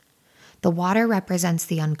water. The water represents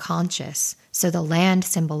the unconscious, so the land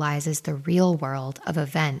symbolizes the real world of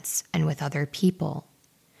events and with other people.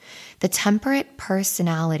 The temperate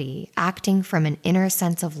personality, acting from an inner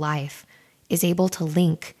sense of life, is able to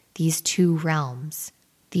link these two realms,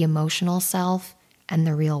 the emotional self and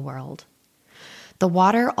the real world. The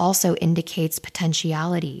water also indicates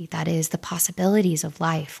potentiality, that is, the possibilities of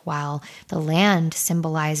life, while the land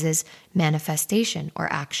symbolizes manifestation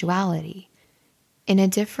or actuality. In a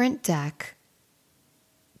different deck,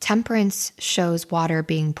 Temperance shows water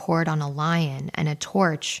being poured on a lion and a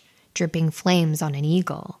torch dripping flames on an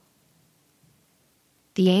eagle.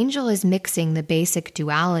 The angel is mixing the basic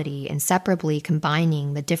duality, inseparably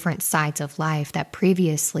combining the different sides of life that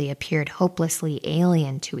previously appeared hopelessly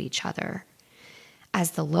alien to each other.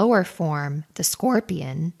 As the lower form, the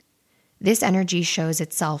scorpion, this energy shows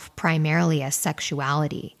itself primarily as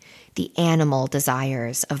sexuality, the animal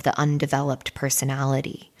desires of the undeveloped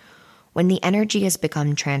personality. When the energy has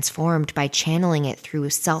become transformed by channeling it through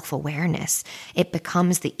self-awareness, it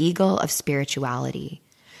becomes the eagle of spirituality.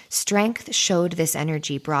 Strength showed this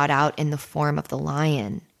energy brought out in the form of the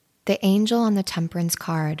lion. The angel on the Temperance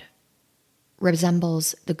card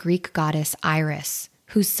resembles the Greek goddess Iris,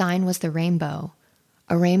 whose sign was the rainbow.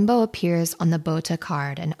 A rainbow appears on the Bota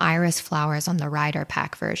card and iris flowers on the Rider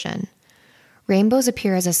Pack version. Rainbows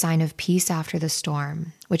appear as a sign of peace after the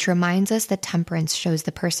storm, which reminds us that temperance shows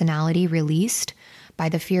the personality released by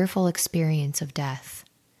the fearful experience of death.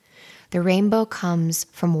 The rainbow comes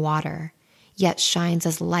from water, yet shines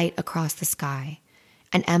as light across the sky,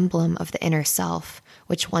 an emblem of the inner self,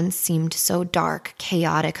 which once seemed so dark,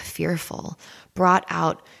 chaotic, fearful, brought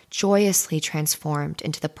out, joyously transformed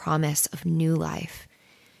into the promise of new life.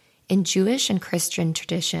 In Jewish and Christian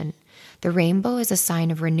tradition, the rainbow is a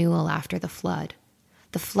sign of renewal after the flood.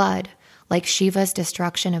 The flood, like Shiva's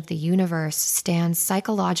destruction of the universe, stands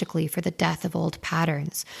psychologically for the death of old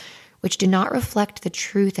patterns, which do not reflect the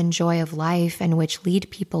truth and joy of life and which lead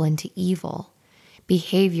people into evil,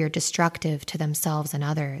 behavior destructive to themselves and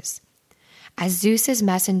others. As Zeus's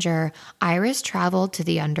messenger, Iris traveled to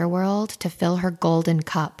the underworld to fill her golden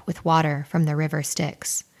cup with water from the river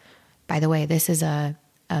Styx. By the way, this is a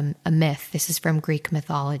myth. This is from Greek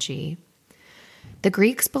mythology. The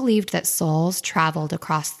Greeks believed that souls traveled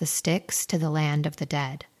across the Styx to the land of the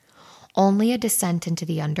dead. Only a descent into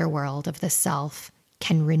the underworld of the self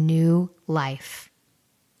can renew life.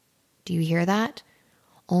 Do you hear that?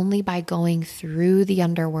 Only by going through the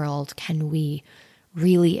underworld can we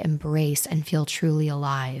really embrace and feel truly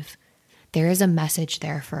alive. There is a message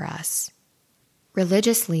there for us.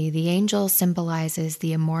 Religiously, the angel symbolizes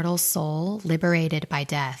the immortal soul liberated by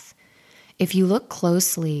death. If you look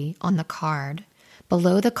closely on the card,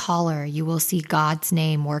 below the collar you will see God's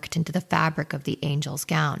name worked into the fabric of the angel's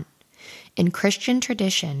gown. In Christian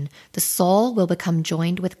tradition, the soul will become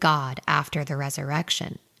joined with God after the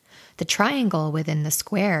resurrection. The triangle within the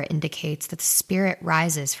square indicates that the spirit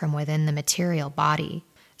rises from within the material body.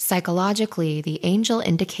 Psychologically, the angel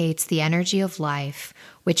indicates the energy of life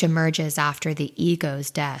which emerges after the ego's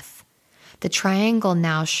death. The triangle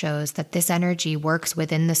now shows that this energy works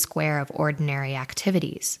within the square of ordinary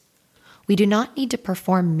activities. We do not need to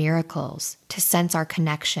perform miracles to sense our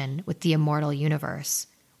connection with the immortal universe.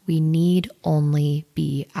 We need only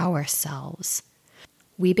be ourselves.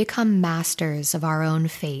 We become masters of our own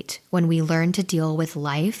fate when we learn to deal with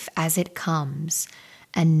life as it comes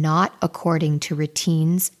and not according to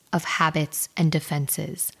routines of habits and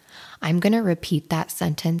defenses. I'm going to repeat that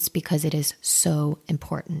sentence because it is so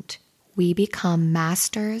important. We become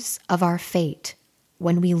masters of our fate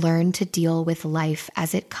when we learn to deal with life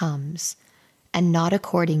as it comes and not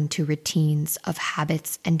according to routines of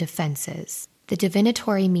habits and defenses. The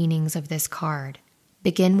divinatory meanings of this card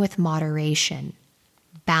begin with moderation,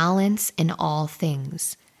 balance in all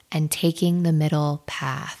things, and taking the middle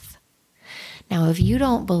path. Now, if you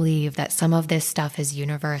don't believe that some of this stuff is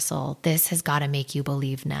universal, this has got to make you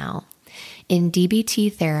believe now. In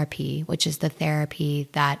DBT therapy, which is the therapy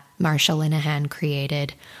that Marsha Linehan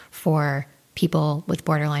created for people with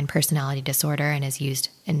borderline personality disorder and is used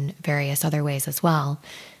in various other ways as well,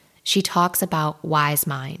 she talks about wise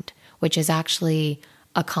mind, which is actually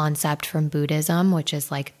a concept from Buddhism, which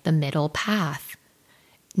is like the middle path,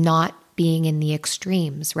 not being in the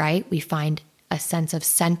extremes, right? We find a sense of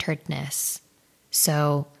centeredness.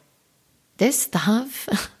 So this stuff,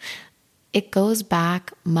 it goes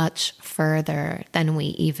back much further than we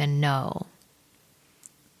even know.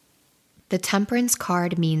 The temperance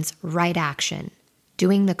card means right action,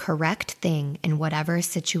 doing the correct thing in whatever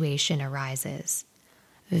situation arises.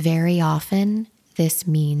 Very often, this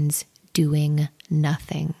means doing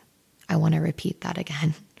nothing. I want to repeat that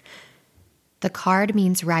again. The card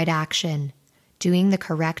means right action, doing the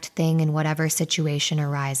correct thing in whatever situation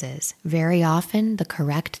arises. Very often, the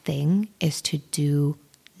correct thing is to do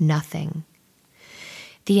nothing.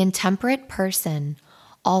 The intemperate person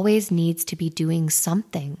always needs to be doing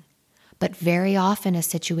something, but very often a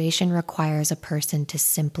situation requires a person to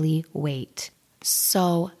simply wait.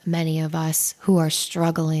 So many of us who are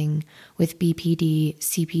struggling with BPD,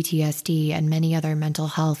 CPTSD, and many other mental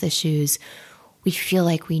health issues, we feel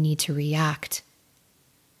like we need to react,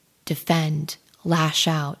 defend, lash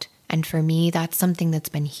out. And for me, that's something that's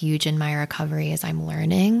been huge in my recovery as I'm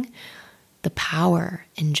learning the power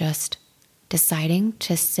in just deciding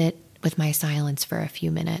to sit with my silence for a few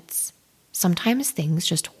minutes. Sometimes things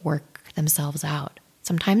just work themselves out.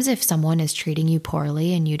 Sometimes if someone is treating you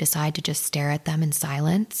poorly and you decide to just stare at them in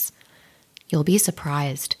silence, you'll be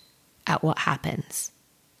surprised at what happens.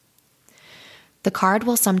 The card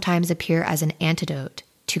will sometimes appear as an antidote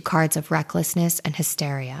to cards of recklessness and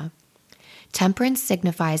hysteria. Temperance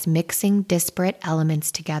signifies mixing disparate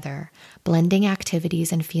elements together, blending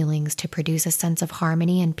activities and feelings to produce a sense of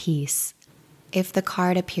harmony and peace. If the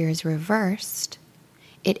card appears reversed,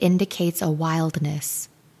 It indicates a wildness,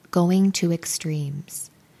 going to extremes.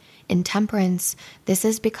 In temperance, this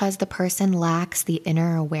is because the person lacks the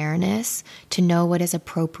inner awareness to know what is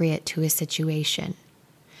appropriate to a situation.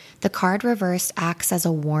 The card reversed acts as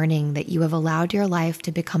a warning that you have allowed your life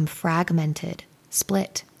to become fragmented,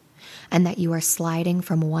 split, and that you are sliding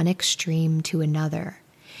from one extreme to another.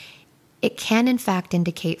 It can in fact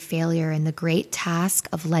indicate failure in the great task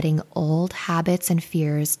of letting old habits and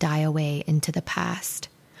fears die away into the past.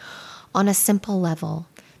 On a simple level,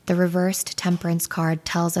 the reversed temperance card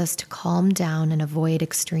tells us to calm down and avoid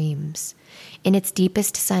extremes. In its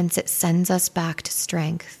deepest sense, it sends us back to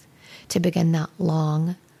strength, to begin that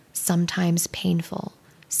long, sometimes painful,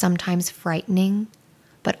 sometimes frightening,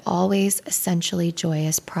 but always essentially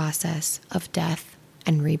joyous process of death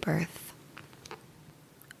and rebirth.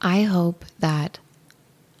 I hope that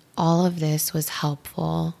all of this was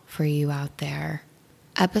helpful for you out there.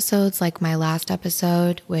 Episodes like my last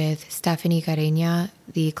episode with Stephanie Carreño,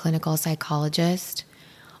 the clinical psychologist,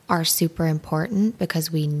 are super important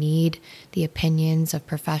because we need the opinions of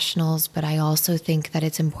professionals, but I also think that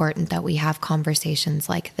it's important that we have conversations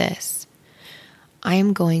like this. I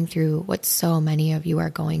am going through what so many of you are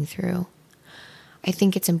going through. I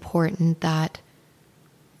think it's important that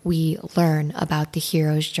we learn about the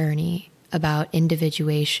hero's journey, about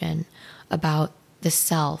individuation, about the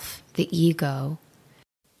self, the ego.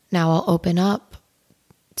 Now I'll open up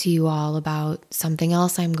to you all about something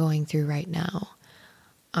else I'm going through right now.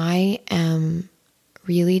 I am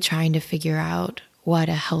really trying to figure out what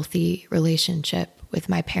a healthy relationship with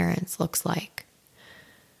my parents looks like.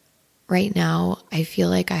 Right now, I feel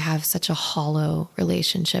like I have such a hollow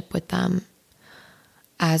relationship with them.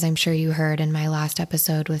 As I'm sure you heard in my last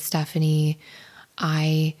episode with Stephanie,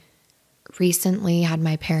 I recently had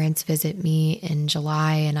my parents visit me in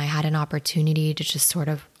July, and I had an opportunity to just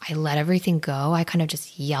I let everything go. I kind of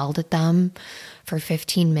just yelled at them for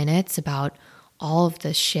 15 minutes about all of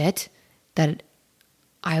the shit that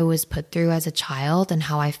I was put through as a child and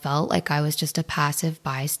how I felt like I was just a passive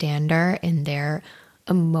bystander in their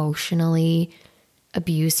emotionally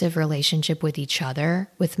abusive relationship with each other,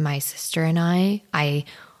 with my sister and I. I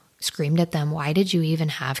screamed at them, "Why did you even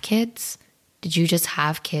have kids? Did you just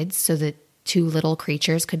have kids so that two little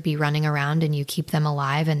creatures could be running around and you keep them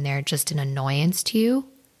alive and they're just an annoyance to you?"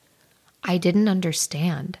 I didn't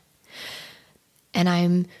understand. And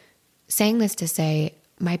I'm saying this to say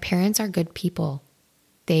my parents are good people.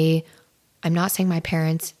 I'm not saying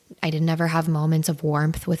I didn't ever have moments of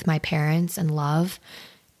warmth with my parents and love.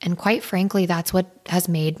 And quite frankly, that's what has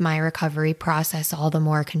made my recovery process all the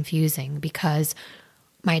more confusing, because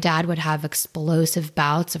my dad would have explosive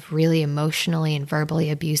bouts of really emotionally and verbally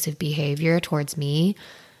abusive behavior towards me.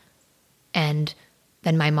 And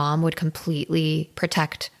then my mom would completely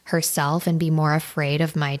protect herself and be more afraid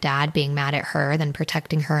of my dad being mad at her than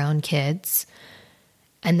protecting her own kids.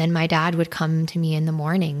 And then my dad would come to me in the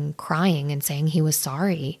morning crying and saying he was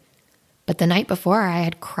sorry. But the night before, I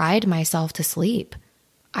had cried myself to sleep.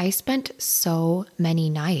 I spent so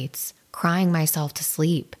many nights crying myself to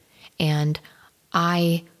sleep. And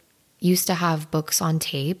I used to have books on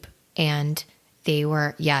tape, and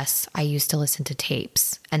I used to listen to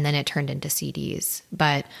tapes, and then it turned into CDs.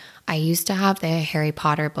 But I used to have the Harry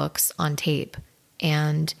Potter books on tape,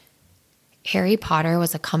 and Harry Potter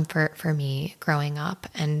was a comfort for me growing up.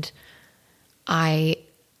 And I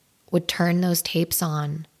would turn those tapes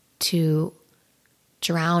on to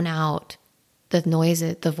drown out the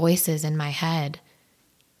noises, the voices in my head.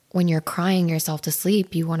 When you're crying yourself to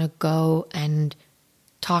sleep, you want to go and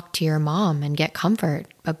talk to your mom and get comfort.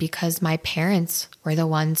 But because my parents were the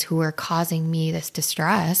ones who were causing me this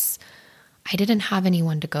distress, I didn't have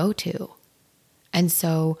anyone to go to. And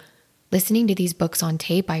so listening to these books on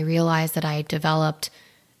tape, I realized that I developed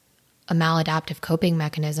a maladaptive coping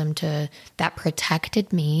mechanism that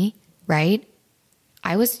protected me, right?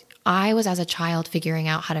 I was as a child figuring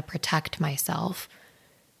out how to protect myself.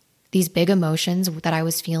 These big emotions that I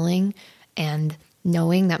was feeling and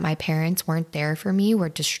knowing that my parents weren't there for me were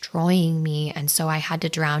destroying me, and so I had to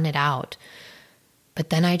drown it out.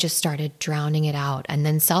 But then I just started drowning it out, and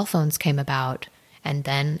then cell phones came about, and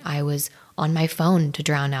then I was on my phone to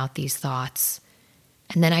drown out these thoughts.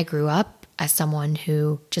 And then I grew up as someone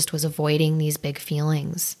who just was avoiding these big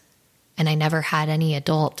feelings, and I never had any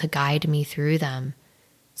adult to guide me through them.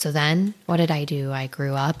 So then what did I do? I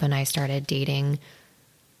grew up and I started dating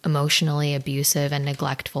emotionally abusive and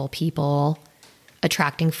neglectful people,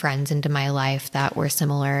 attracting friends into my life that were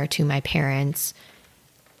similar to my parents.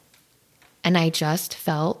 And I just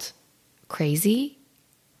felt crazy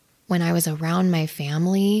when I was around my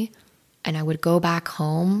family. and I would go back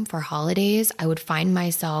home for holidays, I would find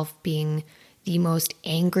myself being the most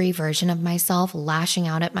angry version of myself, lashing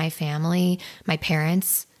out at my family, my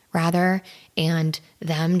parents rather, and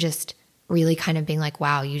them just really kind of being like,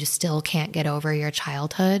 wow, you just still can't get over your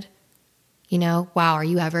childhood. You know, wow, are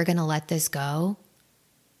you ever going to let this go?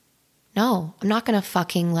 No, I'm not going to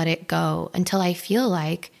fucking let it go until I feel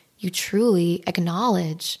like you truly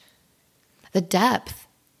acknowledge the depth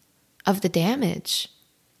of the damage.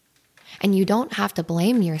 And you don't have to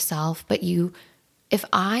blame yourself, but if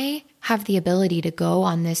I have the ability to go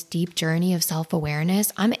on this deep journey of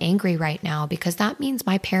self-awareness, I'm angry right now because that means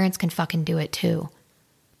my parents can fucking do it too.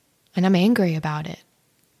 And I'm angry about it.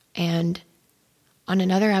 And on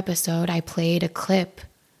another episode, I played a clip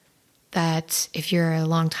that, if you're a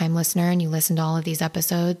longtime listener and you listen to all of these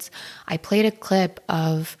episodes, I played a clip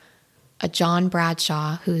of a John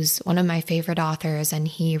Bradshaw, who's one of my favorite authors, and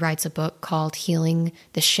he writes a book called Healing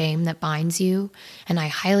the Shame That Binds You. And I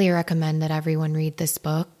highly recommend that everyone read this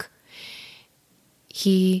book.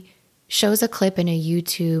 He shows a clip in a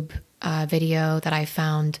YouTube video that I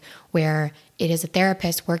found where it is a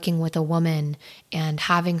therapist working with a woman and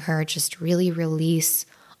having her just really release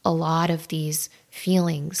a lot of these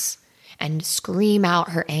feelings and scream out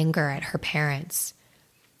her anger at her parents.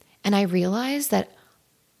 And I realized that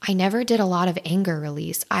I never did a lot of anger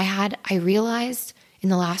release. I realized in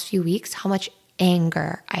the last few weeks how much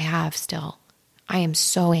anger I have still. I am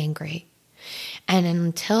so angry. And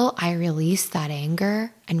until I released that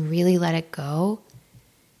anger and really let it go,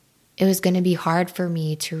 it was going to be hard for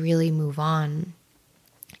me to really move on.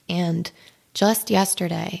 And just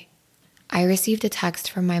yesterday, I received a text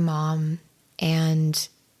from my mom, and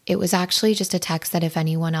it was actually just a text that if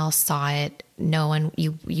anyone else saw it, no one,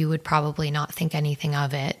 you would probably not think anything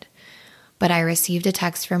of it. But I received a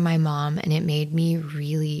text from my mom, and it made me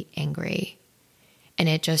really angry. And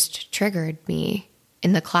it just triggered me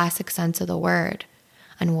in the classic sense of the word.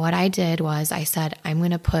 And what I did was I said, I'm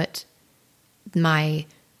going to put my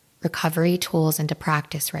recovery tools into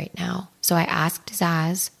practice right now. So I asked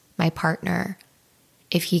Zaz, my partner,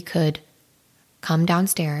 if he could come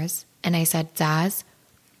downstairs. And I said, Zaz,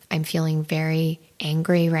 I'm feeling very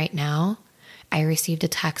angry right now. I received a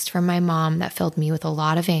text from my mom that filled me with a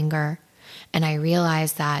lot of anger. And I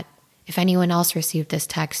realized that if anyone else received this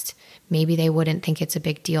text, maybe they wouldn't think it's a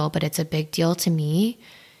big deal, but it's a big deal to me.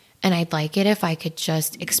 And I'd like it if I could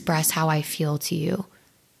just express how I feel to you.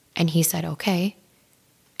 And he said, okay.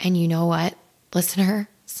 And you know what, listener?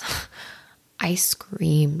 I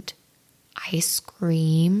screamed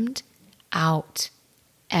out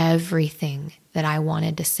everything that I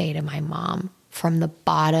wanted to say to my mom from the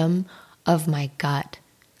bottom of my gut.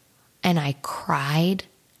 And I cried,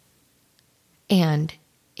 and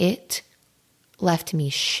it left me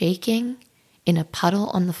shaking in a puddle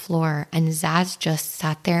on the floor, and Zaz just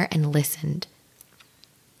sat there and listened.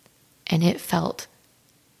 And it felt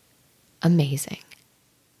amazing.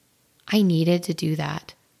 I needed to do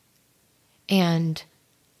that. And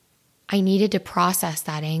I needed to process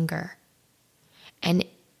that anger. And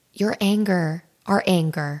your anger, our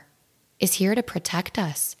anger, is here to protect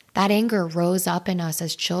us. That anger rose up in us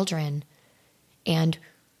as children. And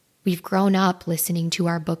we've grown up listening to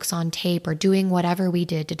our books on tape or doing whatever we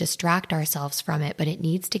did to distract ourselves from it, but it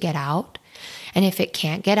needs to get out. And if it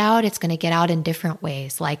can't get out, it's going to get out in different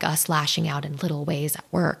ways, like us lashing out in little ways at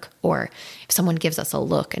work, or if someone gives us a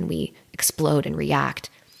look and we explode and react.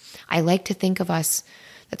 I like to think of us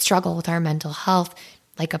that struggle with our mental health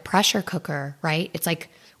like a pressure cooker, right? It's like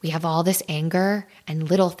we have all this anger and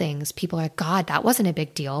little things. People are like, God, that wasn't a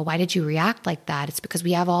big deal. Why did you react like that? It's because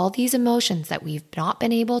we have all these emotions that we've not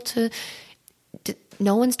been able to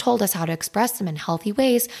no one's told us how to express them in healthy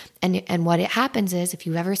ways. And what it happens is, if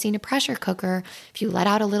you've ever seen a pressure cooker, if you let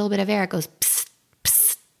out a little bit of air, it goes psst,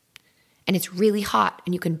 psst, and it's really hot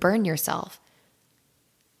and you can burn yourself.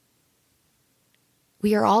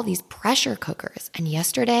 We are all these pressure cookers. And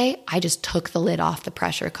yesterday, I just took the lid off the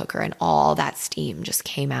pressure cooker and all that steam just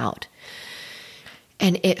came out.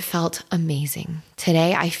 And it felt amazing.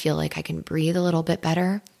 Today, I feel like I can breathe a little bit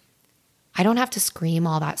better. I don't have to scream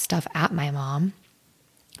all that stuff at my mom,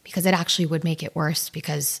 because it actually would make it worse,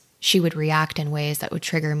 because she would react in ways that would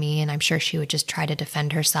trigger me. And I'm sure she would just try to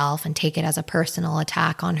defend herself and take it as a personal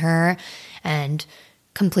attack on her and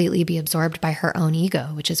completely be absorbed by her own ego,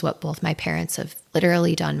 which is what both my parents have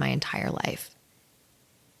literally done my entire life.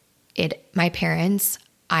 My parents,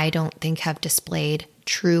 I don't think, have displayed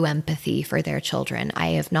true empathy for their children. I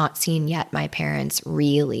have not seen yet my parents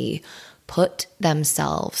really put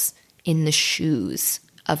themselves in the shoes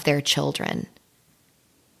of their children.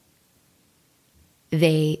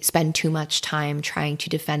 they spend too much time trying to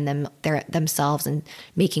defend themselves and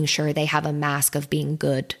making sure they have a mask of being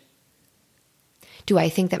good. Do I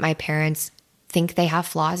think that my parents think they have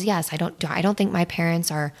flaws? Yes. I don't think my parents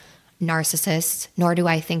are narcissists, nor do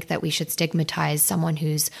I think that we should stigmatize someone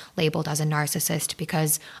who's labeled as a narcissist,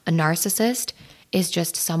 because a narcissist is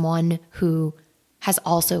just someone who has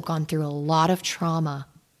also gone through a lot of trauma,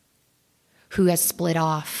 who has split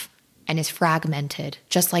off and is fragmented,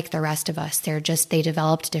 just like the rest of us. They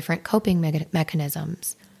developed different coping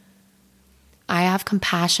mechanisms. I have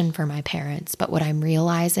compassion for my parents, but what I'm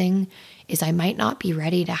realizing is I might not be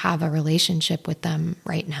ready to have a relationship with them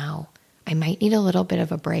right now. I might need a little bit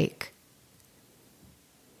of a break.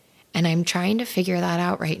 And I'm trying to figure that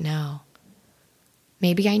out right now.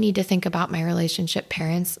 Maybe I need to think about my relationship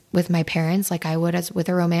with my parents like I would as with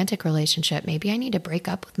a romantic relationship. Maybe I need to break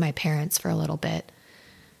up with my parents for a little bit.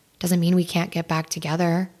 Doesn't mean we can't get back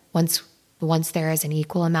together once there is an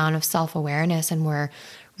equal amount of self-awareness and we're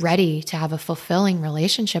ready to have a fulfilling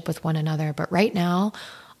relationship with one another. But right now,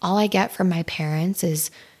 all I get from my parents is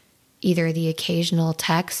either the occasional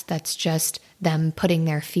text that's just them putting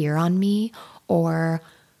their fear on me, or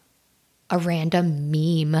a random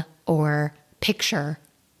meme or picture.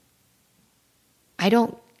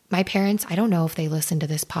 My parents, I don't know if they listen to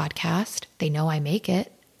this podcast. They know I make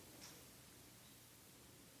it.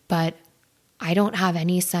 But I don't have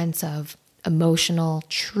any sense of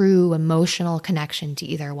true emotional connection to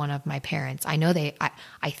either one of my parents. I know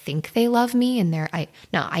I think they love me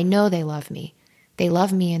I know they love me. They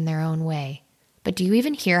love me in their own way. But do you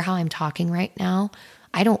even hear how I'm talking right now?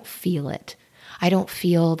 I don't feel it. I don't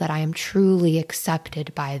feel that I am truly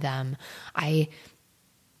accepted by them. I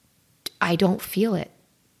don't feel it.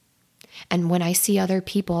 And when I see other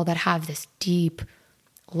people that have this deep,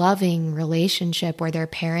 loving relationship where their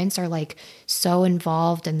parents are like so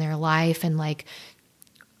involved in their life and like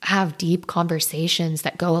have deep conversations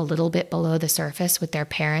that go a little bit below the surface with their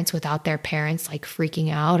parents without their parents like freaking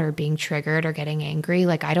out or being triggered or getting angry.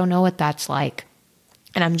 Like, I don't know what that's like.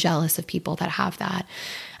 And I'm jealous of people that have that.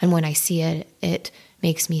 And when I see it, it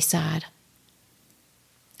makes me sad.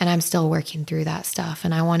 And I'm still working through that stuff.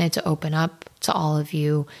 And I wanted to open up to all of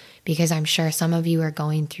you because I'm sure some of you are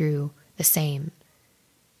going through the same.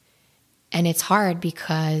 And it's hard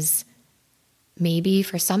because maybe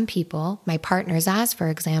for some people, my partner Zaz, for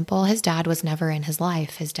example, his dad was never in his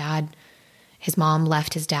life. His mom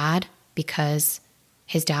left his dad because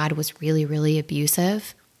his dad was really, really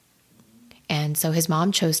abusive. And so his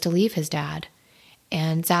mom chose to leave his dad.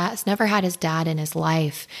 And Zaz never had his dad in his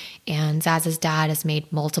life. And Zaz's dad has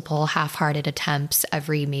made multiple half-hearted attempts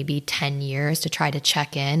every maybe 10 years to try to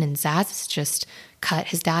check in. And Zaz has just cut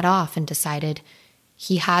his dad off and decided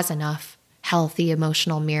he has enough healthy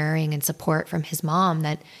emotional mirroring and support from his mom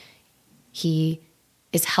that he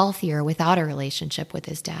is healthier without a relationship with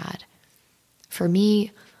his dad. For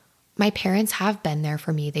me, my parents have been there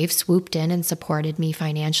for me. They've swooped in and supported me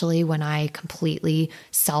financially when I completely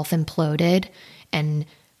self-imploded and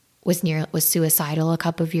was suicidal a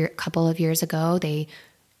couple of years ago. They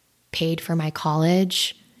paid for my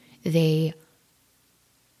college. They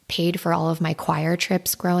paid for all of my choir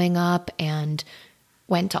trips growing up and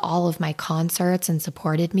went to all of my concerts and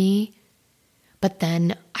supported me. But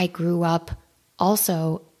then I grew up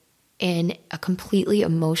also in a completely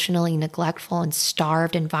emotionally neglectful and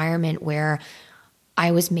starved environment where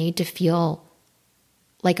I was made to feel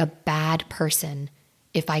like a bad person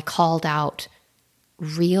if I called out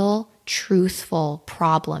real, truthful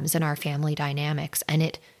problems in our family dynamics. And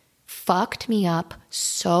it fucked me up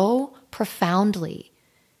so profoundly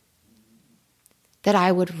that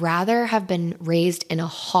I would rather have been raised in a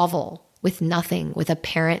hovel with nothing, with a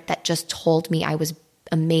parent that just told me I was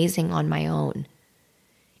amazing on my own.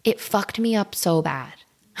 It fucked me up so bad.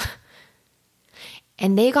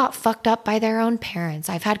 And they got fucked up by their own parents.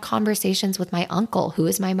 I've had conversations with my uncle, who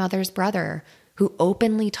is my mother's brother, who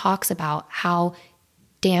openly talks about how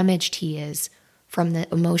damaged he is from the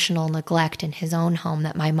emotional neglect in his own home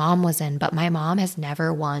that my mom was in. But my mom has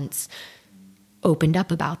never once opened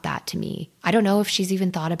up about that to me. I don't know if she's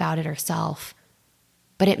even thought about it herself,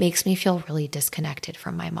 but it makes me feel really disconnected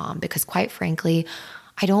from my mom because, quite frankly,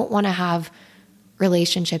 I don't want to have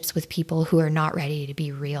relationships with people who are not ready to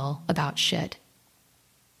be real about shit,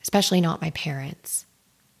 especially not my parents.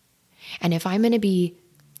 And if I'm going to be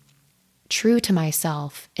true to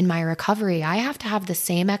myself in my recovery, I have to have the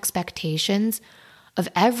same expectations of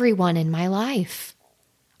everyone in my life.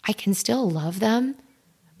 I can still love them,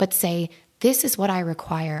 but say, this is what I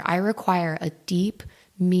require. I require a deep,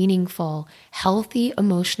 meaningful, healthy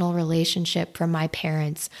emotional relationship from my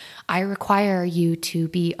parents, I require you to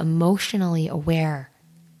be emotionally aware.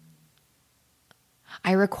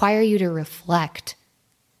 I require you to reflect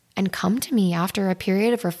and come to me after a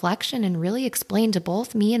period of reflection and really explain to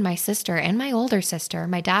both me and my sister and my older sister.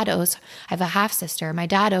 I have a half sister. My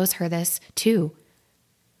dad owes her this too.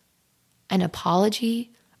 An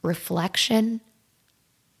apology, reflection,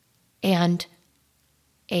 and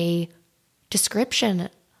a description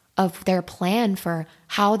of their plan for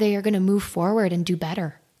how they are going to move forward and do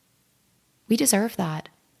better. We deserve that.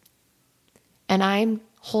 And I'm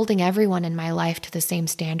holding everyone in my life to the same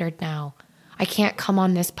standard now. I can't come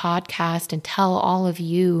on this podcast and tell all of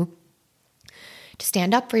you to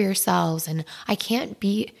stand up for yourselves, and I can't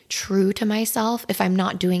be true to myself if I'm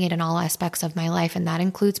not doing it in all aspects of my life, and that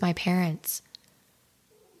includes my parents.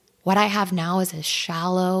 What I have now is a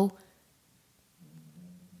shallow,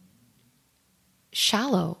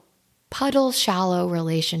 puddle-shallow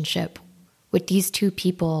relationship with these two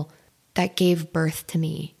people that gave birth to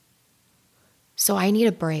me. So I need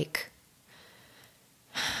a break.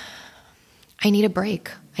 I need a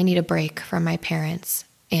break from my parents.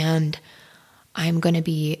 And I'm going to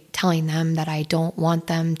be telling them that I don't want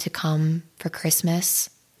them to come for Christmas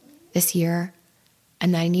this year,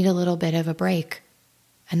 and that I need a little bit of a break.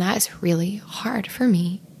 And that is really hard for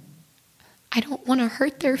me. I don't want to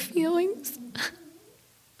hurt their feelings.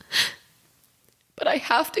 But I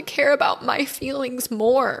have to care about my feelings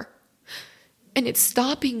more. And it's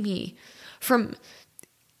stopping me from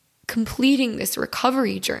completing this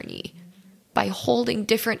recovery journey by holding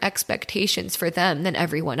different expectations for them than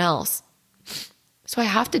everyone else. So I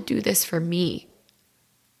have to do this for me.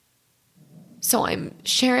 So I'm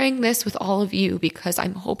sharing this with all of you because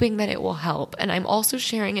I'm hoping that it will help. And I'm also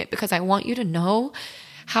sharing it because I want you to know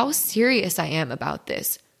how serious I am about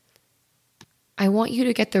this. I want you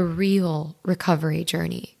to get the real recovery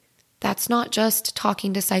journey. That's not just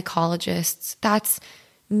talking to psychologists. That's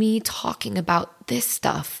me talking about this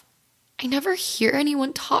stuff. I never hear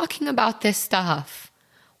anyone talking about this stuff.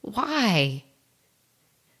 Why?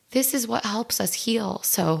 This is what helps us heal.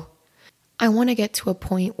 So I want to get to a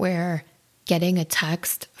point where getting a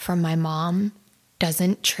text from my mom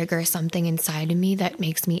doesn't trigger something inside of me that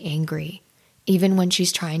makes me angry, even when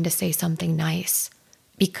she's trying to say something nice,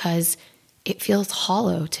 because it feels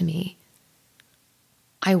hollow to me.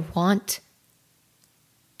 I want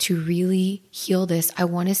to really heal this. I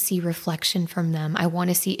want to see reflection from them. I want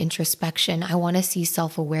to see introspection. I want to see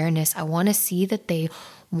self-awareness. I want to see that they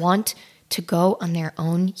want to go on their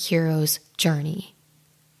own hero's journey,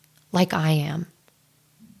 like I am,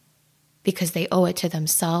 because they owe it to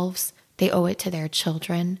themselves. They owe it to their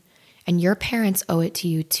children, and your parents owe it to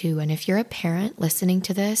you too. And if you're a parent listening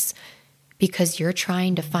to this because you're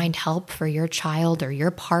trying to find help for your child or your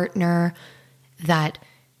partner that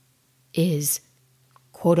is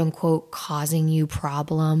quote unquote causing you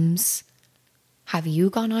problems, have you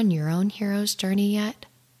gone on your own hero's journey yet?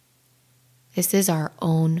 This is our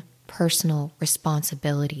own personal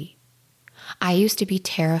responsibility. I used to be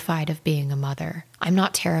terrified of being a mother. I'm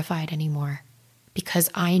not terrified anymore because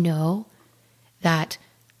I know that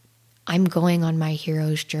I'm going on my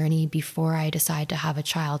hero's journey before I decide to have a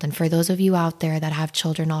child. And for those of you out there that have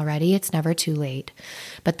children already, it's never too late.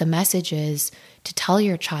 But the message is to tell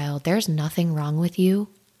your child, there's nothing wrong with you.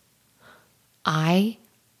 I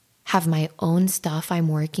have my own stuff I'm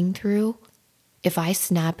working through. If I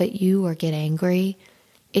snap at you or get angry,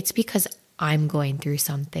 it's because I'm going through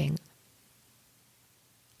something.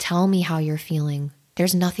 Tell me how you're feeling.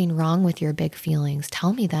 There's nothing wrong with your big feelings.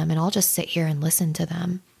 Tell me them, and I'll just sit here and listen to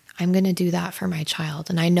them. I'm going to do that for my child.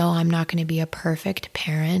 And I know I'm not going to be a perfect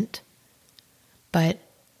parent, but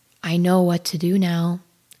I know what to do now,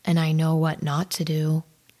 and I know what not to do.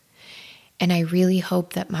 And I really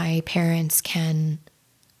hope that my parents can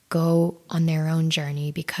go on their own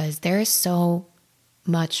journey, because there is so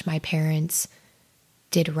much my parents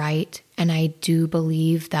did right. And I do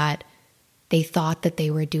believe that they thought that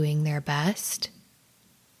they were doing their best,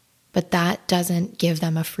 but that doesn't give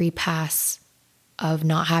them a free pass of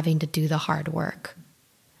not having to do the hard work.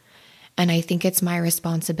 And I think it's my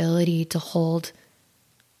responsibility to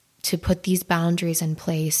put these boundaries in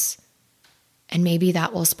place, and maybe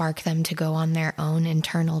that will spark them to go on their own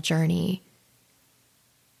internal journey.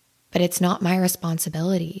 But it's not my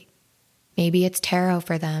responsibility. Maybe it's tarot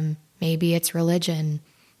for them. Maybe it's religion.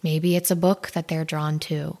 Maybe it's a book that they're drawn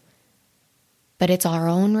to. But it's our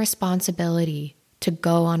own responsibility to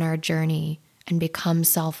go on our journey and become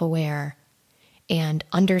self-aware and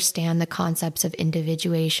understand the concepts of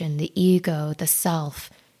individuation, the ego, the self.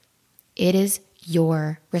 It is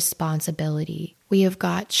your responsibility. We have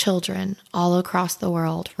got children all across the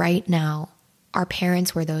world right now. Our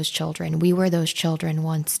parents were those children. We were those children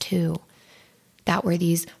once too. That were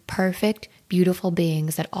these perfect, beautiful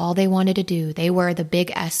beings that all they wanted to do, they were the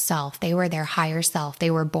big S self. They were their higher self. They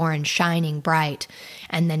were born shining bright.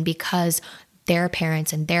 And then because their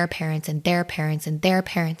parents and their parents and their parents and their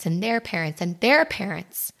parents and their parents and their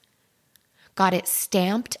parents got it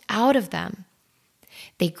stamped out of them,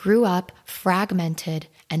 they grew up fragmented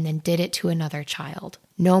and then did it to another child.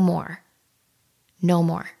 No more. No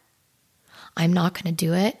more. I'm not going to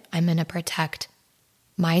do it. I'm going to protect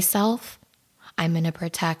myself. I'm going to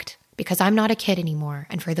protect, because I'm not a kid anymore.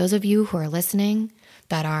 And for those of you who are listening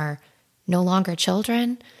that are no longer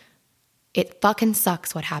children, it fucking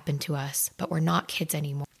sucks what happened to us, but we're not kids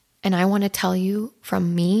anymore. And I want to tell you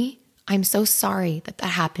from me, I'm so sorry that that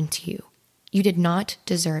happened to you. You did not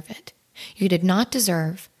deserve it. You did not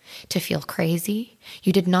deserve to feel crazy.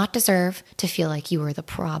 You did not deserve to feel like you were the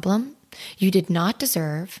problem. You did not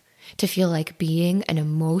deserve to feel like being an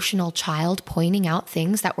emotional child pointing out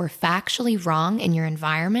things that were factually wrong in your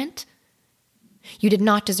environment. You did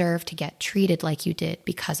not deserve to get treated like you did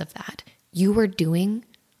because of that. You were doing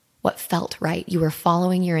what felt right. You were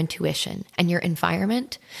following your intuition, and your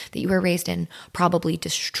environment that you were raised in probably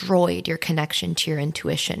destroyed your connection to your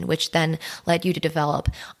intuition, which then led you to develop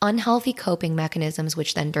unhealthy coping mechanisms,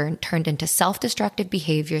 which then turned into self-destructive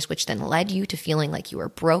behaviors, which then led you to feeling like you were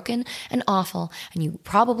broken and awful. And you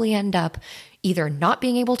probably end up either not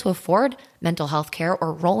being able to afford mental health care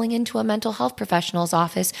or rolling into a mental health professional's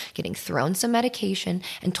office, getting thrown some medication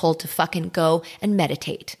and told to fucking go and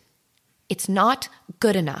meditate. It's not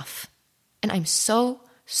good enough. And I'm so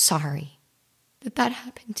sorry that that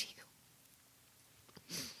happened to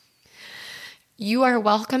you. You are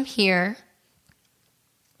welcome here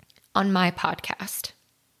on my podcast.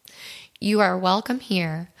 You are welcome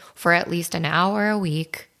here for at least an hour a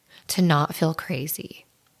week to not feel crazy.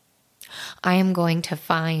 I am going to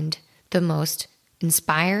find the most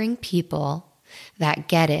inspiring people that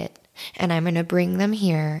get it, and I'm going to bring them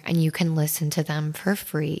here, and you can listen to them for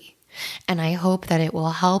free. And I hope that it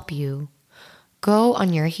will help you go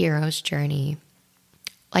on your hero's journey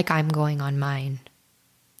like I'm going on mine.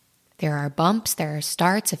 There are bumps, there are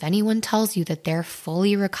starts. If anyone tells you that they're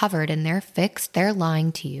fully recovered and they're fixed, they're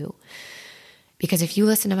lying to you. Because if you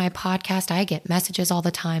listen to my podcast, I get messages all the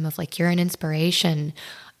time of like, you're an inspiration.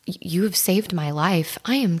 You have saved my life.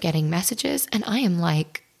 I am getting messages and I am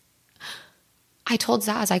like, I told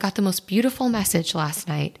Zaz I got the most beautiful message last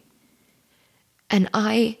night. And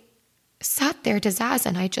I sat there to Zaz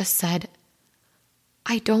and I just said,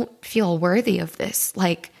 I don't feel worthy of this.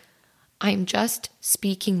 Like, I'm just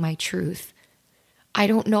speaking my truth. I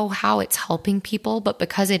don't know how it's helping people, but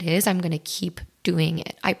because it is, I'm going to keep doing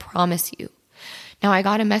it. I promise you. Now, I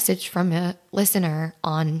got a message from a listener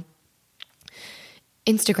on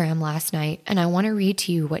Instagram last night, and I want to read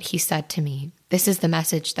to you what he said to me. This is the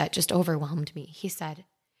message that just overwhelmed me. He said,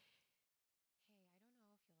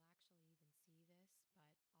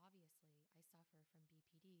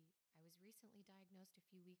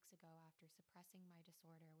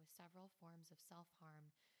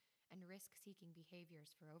 self-harm and risk-seeking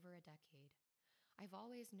behaviors for over a decade. I've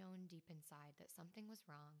always known deep inside that something was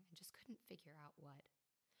wrong and just couldn't figure out what.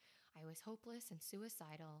 I was hopeless and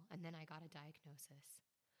suicidal, and then I got a diagnosis.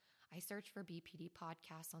 I searched for BPD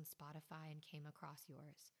podcasts on Spotify and came across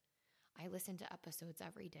yours. I listen to episodes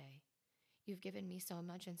every day. You've given me so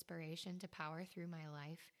much inspiration to power through my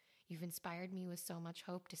life. You've inspired me with so much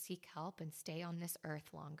hope to seek help and stay on this earth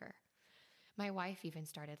longer. My wife even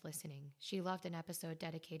started listening. She loved an episode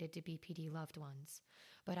dedicated to BPD loved ones.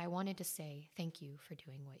 But I wanted to say thank you for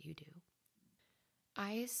doing what you do.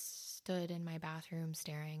 I stood in my bathroom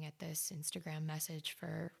staring at this Instagram message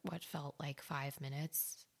for what felt like 5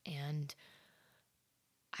 minutes, and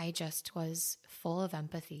I just was full of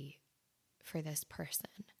empathy for this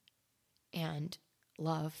person and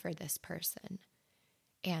love for this person.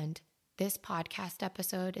 And this podcast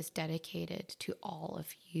episode is dedicated to all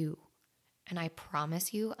of you. And I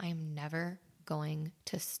promise you, I'm never going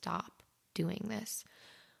to stop doing this.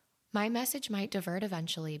 My message might divert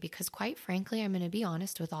eventually because, quite frankly, I'm going to be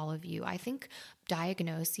honest with all of you. I think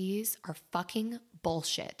diagnoses are fucking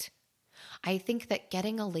bullshit. I think that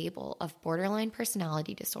getting a label of borderline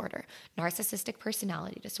personality disorder, narcissistic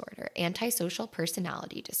personality disorder, antisocial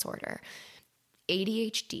personality disorder,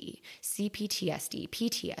 ADHD, CPTSD,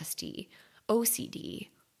 PTSD, OCD,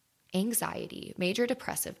 anxiety, major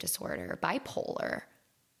depressive disorder, bipolar.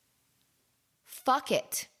 Fuck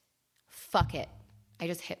it. Fuck it. I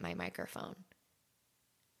just hit my microphone.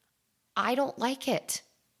 I don't like it.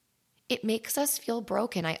 It makes us feel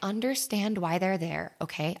broken. I understand why they're there.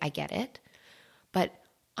 Okay, I get it. But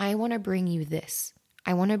I want to bring you this.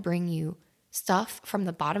 I want to bring you stuff from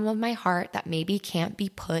the bottom of my heart that maybe can't be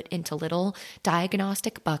put into little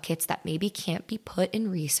diagnostic buckets, that maybe can't be put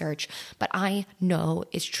in research, but I know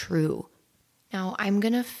is true. Now I'm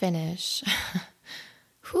going to finish.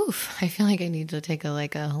 Whew, I feel like I need to take a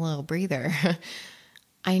little breather.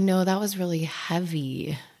 I know that was really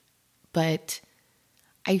heavy, but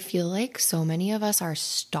I feel like so many of us are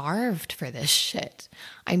starved for this shit.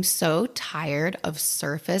 I'm so tired of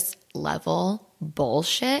surface level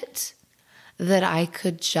bullshit that I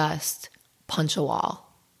could just punch a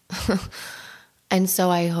wall. And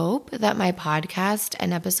so I hope that my podcast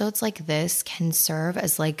and episodes like this can serve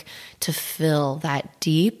as to fill that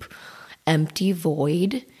deep, empty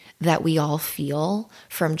void that we all feel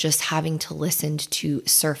from just having to listen to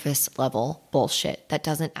surface level bullshit that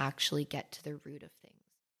doesn't actually get to the root of things.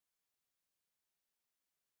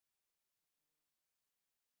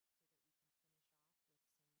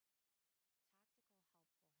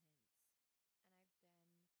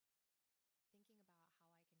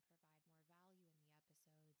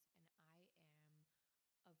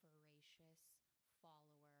 A voracious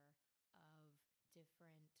follower of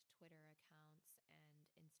different Twitter accounts and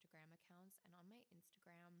Instagram accounts. And on my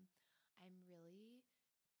Instagram, I'm really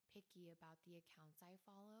picky about the accounts I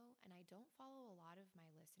follow. And I don't follow a lot of my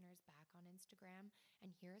listeners back on Instagram.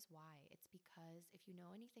 And here's why. It's because if you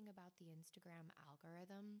know anything about the Instagram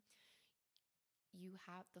algorithm, you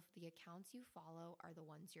have the accounts you follow are the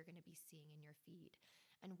ones you're going to be seeing in your feed.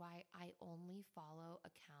 And why I only follow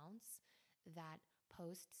accounts that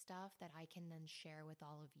post stuff that I can then share with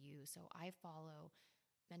all of you. So I follow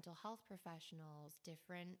mental health professionals,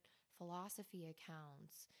 different philosophy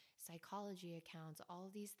accounts, psychology accounts, all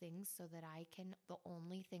of these things so that the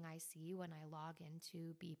only thing I see when I log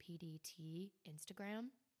into BPDT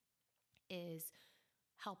Instagram is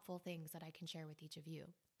helpful things that I can share with each of you.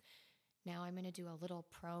 Now I'm going to do a little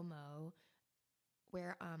promo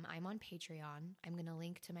where I'm on Patreon. I'm going to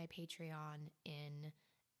link to my Patreon in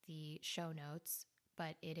the show notes,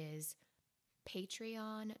 but it is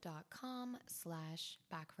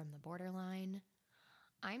patreon.com/backfromtheborderline.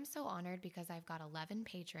 I'm so honored because I've got 11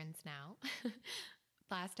 patrons now.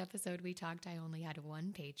 Last episode we talked, I only had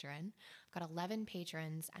one patron. I've got 11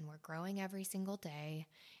 patrons and we're growing every single day.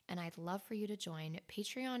 And I'd love for you to join.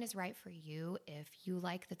 Patreon is right for you if you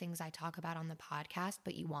like the things I talk about on the podcast,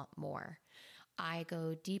 but you want more. I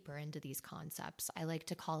go deeper into these concepts. I like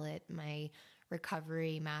to call it my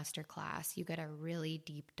recovery masterclass. You get a really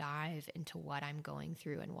deep dive into what I'm going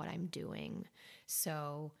through and what I'm doing.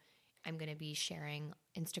 So I'm going to be sharing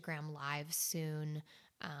Instagram Live soon.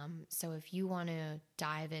 So if you want to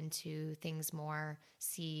dive into things more,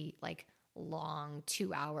 see long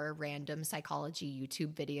 2-hour random psychology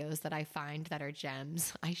YouTube videos that I find that are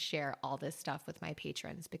gems, I share all this stuff with my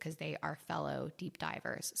patrons because they are fellow deep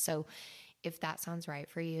divers. So if that sounds right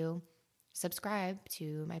for you, subscribe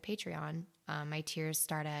to my Patreon. My tiers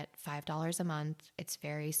start at $5 a month. It's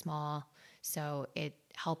very small, so it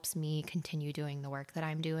helps me continue doing the work that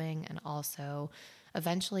I'm doing. And also,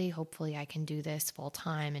 eventually, hopefully, I can do this full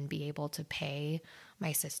time and be able to pay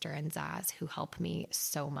my sister and Zaz, who help me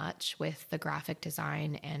so much with the graphic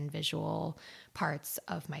design and visual parts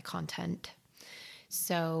of my content.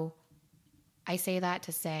 So I say that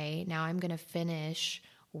to say, now I'm going to finish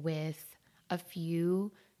with a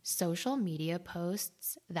few social media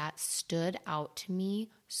posts that stood out to me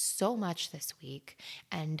so much this week.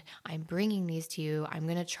 And I'm bringing these to you. I'm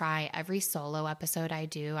going to try every solo episode I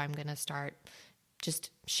do. I'm going to start just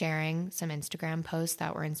sharing some Instagram posts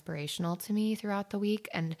that were inspirational to me throughout the week.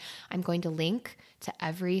 And I'm going to link to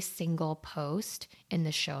every single post in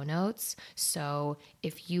the show notes. So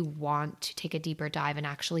if you want to take a deeper dive and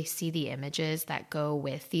actually see the images that go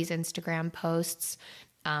with these Instagram posts,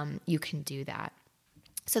 you can do that.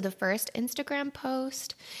 So the first Instagram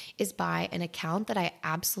post is by an account that I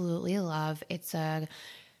absolutely love. It's a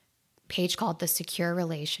page called The Secure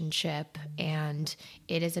Relationship, and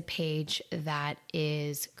it is a page that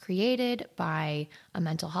is created by a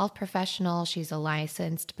mental health professional. She's a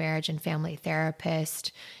licensed marriage and family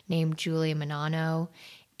therapist named Julie Manano.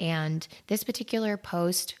 And this particular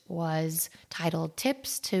post was titled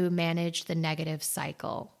Tips to Manage the Negative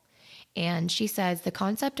Cycle. And she says the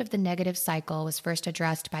concept of the negative cycle was first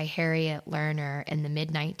addressed by Harriet Lerner in the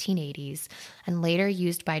mid-1980s and later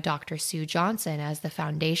used by Dr. Sue Johnson as the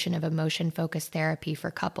foundation of emotion-focused therapy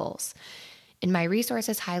for couples. In my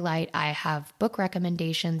resources highlight, I have book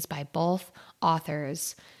recommendations by both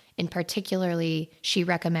authors. In particularly, she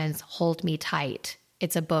recommends Hold Me Tight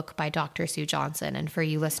It's a book by Dr. Sue Johnson. And for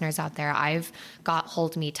you listeners out there, I've got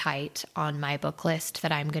Hold Me Tight on my book list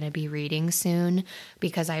that I'm going to be reading soon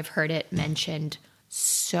because I've heard it mentioned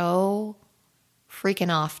so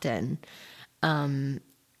freaking often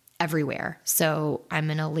everywhere. So I'm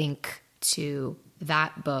going to link to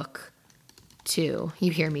that book too.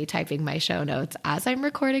 You hear me typing my show notes as I'm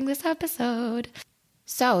recording this episode.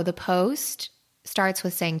 So the post starts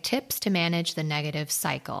with saying tips to manage the negative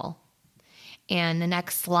cycle. And the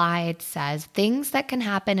next slide says things that can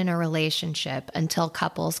happen in a relationship until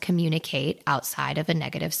couples communicate outside of a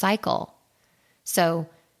negative cycle. So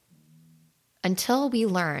until we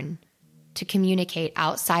learn to communicate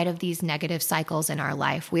outside of these negative cycles in our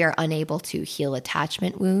life, we are unable to heal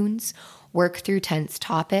attachment wounds, work through tense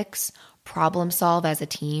topics, problem solve as a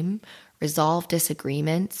team, resolve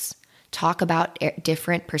disagreements, talk about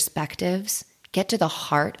different perspectives, get to the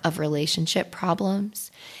heart of relationship problems,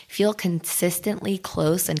 feel consistently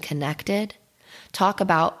close and connected, talk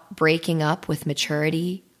about breaking up with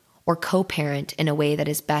maturity, or co-parent in a way that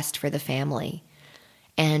is best for the family.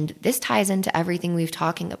 And this ties into everything we've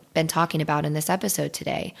been talking about in this episode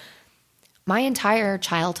today. My entire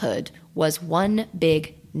childhood was one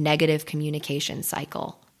big negative communication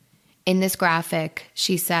cycle. In this graphic,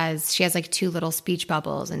 she says, she has like two little speech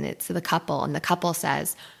bubbles, and it's the couple. And the couple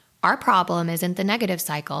says, our problem isn't the negative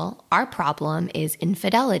cycle. Our problem is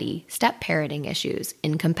infidelity, step-parenting issues,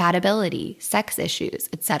 incompatibility, sex issues,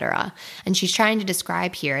 etc. And she's trying to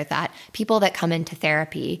describe here that people that come into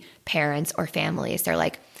therapy, parents or families, they're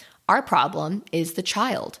like, our problem is the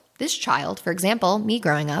child. This child, for example, me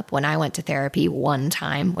growing up, when I went to therapy one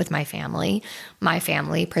time with my family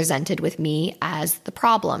presented with me as the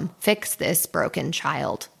problem. Fix this broken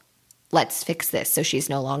child. Let's fix this so she's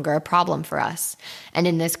no longer a problem for us. And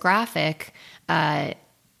in this graphic, the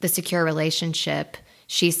secure relationship,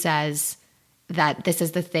 she says that this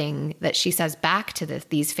is the thing that she says back to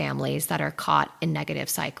these families that are caught in negative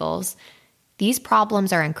cycles. These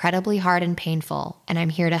problems are incredibly hard and painful, and I'm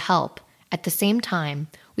here to help. At the same time,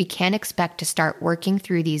 we can't expect to start working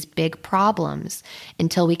through these big problems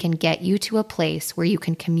until we can get you to a place where you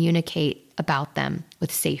can communicate about them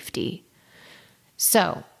with safety.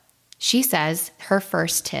 So, she says her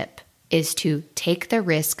first tip is to take the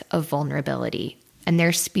risk of vulnerability. And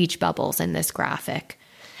there's speech bubbles in this graphic.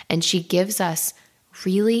 And she gives us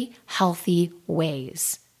really healthy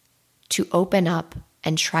ways to open up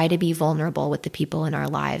and try to be vulnerable with the people in our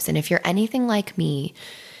lives. And if you're anything like me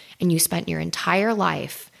and you spent your entire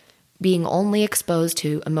life being only exposed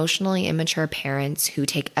to emotionally immature parents who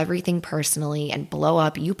take everything personally and blow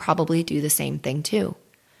up, you probably do the same thing too.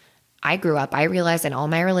 I grew up, I realized in all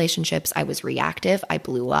my relationships, I was reactive, I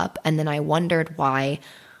blew up, and then I wondered why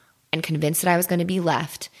and convinced that I was going to be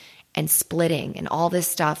left and splitting and all this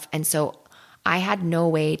stuff. And so I had no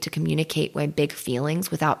way to communicate my big feelings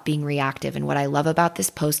without being reactive. And what I love about this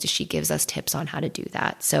post is she gives us tips on how to do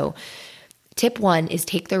that. So tip 1 is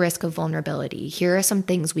take the risk of vulnerability. Here are some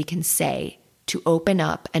things we can say to open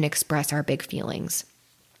up and express our big feelings.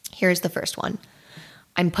 Here's the first one.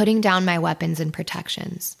 I'm putting down my weapons and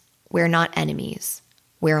protections. We're not enemies.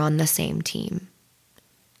 We're on the same team.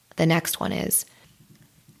 The next one is,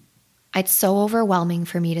 it's so overwhelming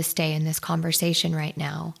for me to stay in this conversation right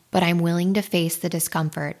now, but I'm willing to face the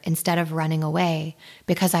discomfort instead of running away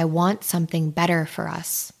because I want something better for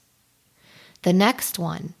us. The next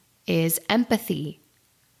one is empathy.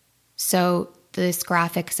 So this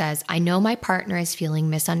graphic says, I know my partner is feeling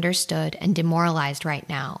misunderstood and demoralized right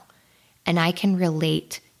now, and I can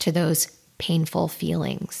relate to those painful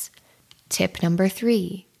feelings. Tip number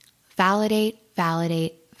 3, validate,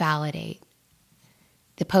 validate, validate.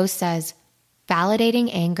 The post says, validating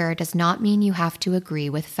anger does not mean you have to agree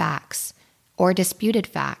with facts or disputed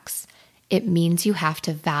facts. It means you have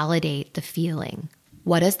to validate the feeling.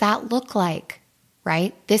 What does that look like,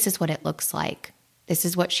 right? This is what it looks like. This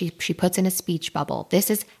is what she puts in a speech bubble. This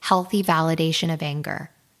is healthy validation of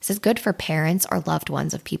anger. This is good for parents or loved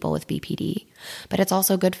ones of people with BPD, but it's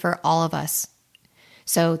also good for all of us.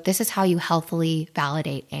 So this is how you healthily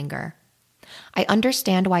validate anger. I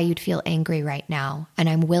understand why you'd feel angry right now, and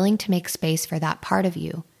I'm willing to make space for that part of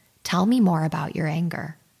you. Tell me more about your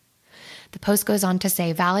anger. The post goes on to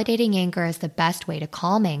say, validating anger is the best way to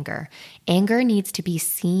calm anger. Anger needs to be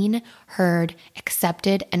seen, heard,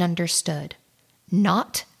 accepted, and understood.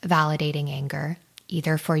 Not validating anger,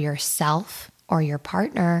 either for yourself or your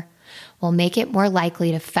partner, will make it more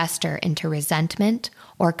likely to fester into resentment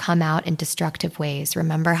or come out in destructive ways.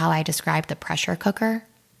 Remember how I described the pressure cooker?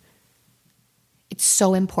 It's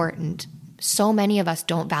so important. so many of us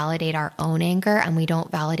don't validate our own anger, and we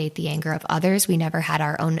don't validate the anger of others. We never had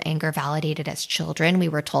our own anger validated as children. We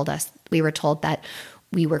were told that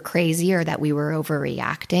we were crazy or that we were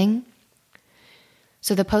overreacting.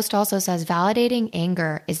 So the post also says validating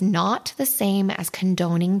anger is not the same as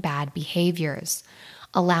condoning bad behaviors.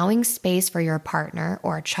 Allowing space for your partner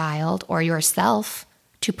or a child or yourself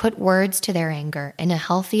to put words to their anger in a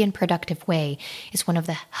healthy and productive way is one of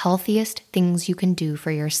the healthiest things you can do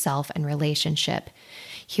for yourself and relationship.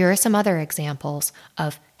 Here are some other examples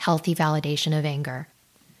of healthy validation of anger.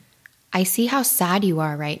 I see how sad you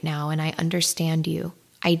are right now, and I understand you.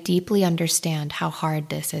 I deeply understand how hard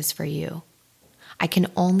this is for you. I can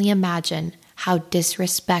only imagine how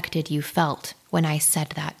disrespected you felt when I said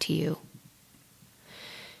that to you.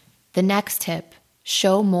 The next tip,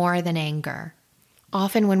 show more than anger.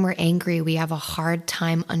 Often when we're angry, we have a hard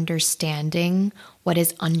time understanding what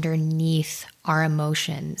is underneath our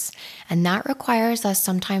emotions. And that requires us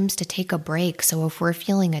sometimes to take a break. So if we're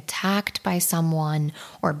feeling attacked by someone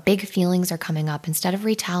or big feelings are coming up, instead of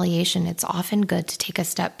retaliation, it's often good to take a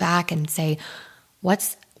step back and say,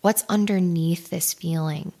 what's underneath this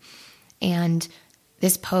feeling? And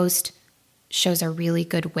this post shows a really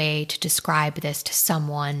good way to describe this to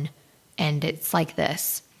someone. And it's like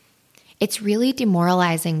this. It's really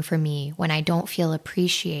demoralizing for me when I don't feel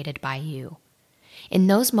appreciated by you. In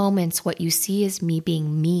those moments, what you see is me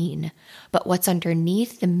being mean, but what's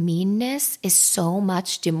underneath the meanness is so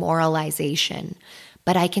much demoralization.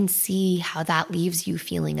 But I can see how that leaves you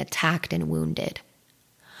feeling attacked and wounded.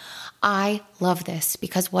 I love this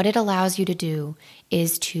because what it allows you to do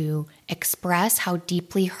is to express how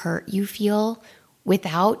deeply hurt you feel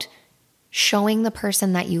without showing the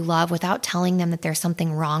person that you love, without telling them that there's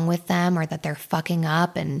something wrong with them or that they're fucking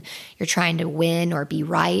up and you're trying to win or be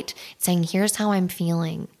right. It's saying, here's how I'm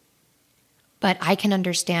feeling. But I can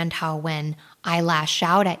understand how when I lash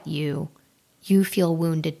out at you, you feel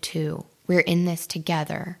wounded too. We're in this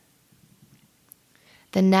together.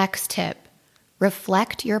 The next tip,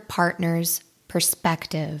 reflect your partner's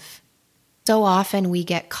perspective. So often we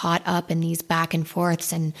get caught up in these back and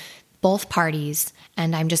forths, and both parties,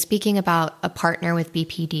 and I'm just speaking about a partner with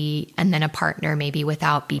BPD and then a partner maybe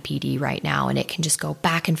without BPD right now, and it can just go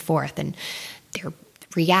back and forth and they're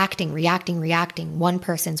reacting. One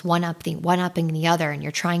person's one-upping the other, and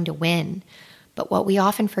you're trying to win. But what we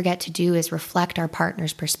often forget to do is reflect our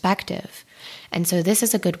partner's perspective. And so this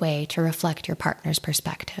is a good way to reflect your partner's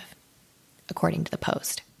perspective, according to the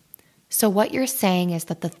post. So what you're saying is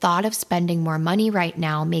that the thought of spending more money right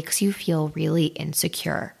now makes you feel really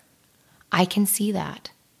insecure. I can see that.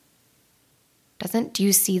 Do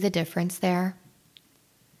you see the difference there?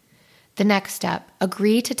 The next step,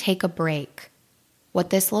 agree to take a break. What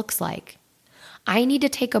this looks like. I need to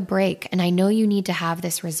take a break, and I know you need to have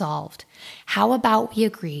this resolved. How about we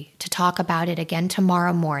agree to talk about it again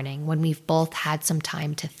tomorrow morning when we've both had some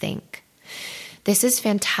time to think? This is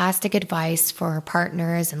fantastic advice for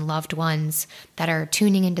partners and loved ones that are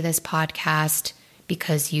tuning into this podcast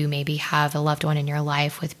because you maybe have a loved one in your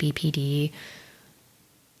life with BPD.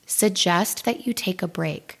 Suggest that you take a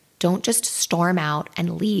break. Don't just storm out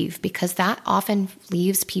and leave, because that often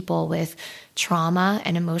leaves people with trauma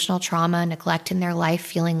and emotional trauma, neglect in their life,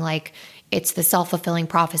 feeling like it's the self-fulfilling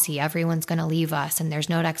prophecy. Everyone's going to leave us and there's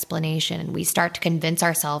no explanation. And we start to convince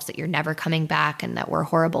ourselves that you're never coming back and that we're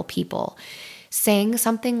horrible people. Saying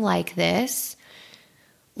something like this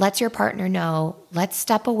lets your partner know, let's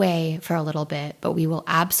step away for a little bit, but we will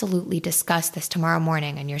absolutely discuss this tomorrow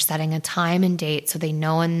morning. And you're setting a time and date so they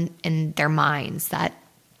know in their minds that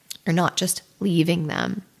you're not just leaving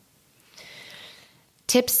them.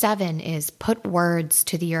 Tip 7 is put words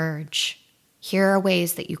to the urge. Here are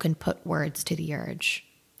ways that you can put words to the urge.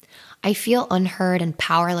 I feel unheard and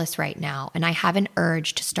powerless right now, and I have an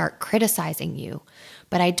urge to start criticizing you,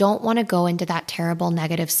 but I don't want to go into that terrible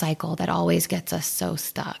negative cycle that always gets us so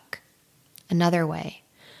stuck. Another way,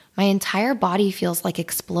 my entire body feels like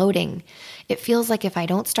exploding. It feels like if I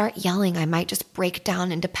don't start yelling, I might just break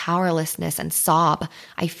down into powerlessness and sob.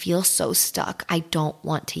 I feel so stuck. I don't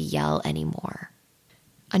want to yell anymore.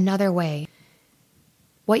 Another way,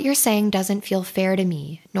 what you're saying doesn't feel fair to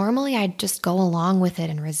me. Normally, I'd just go along with it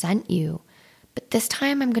and resent you. But this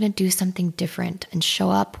time, I'm going to do something different and show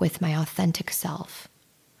up with my authentic self.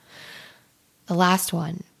 The last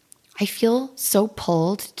one, I feel so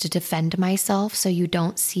pulled to defend myself so you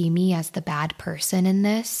don't see me as the bad person in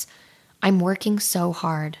this. I'm working so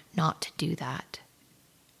hard not to do that.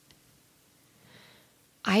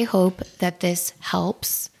 I hope that this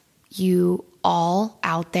helps you all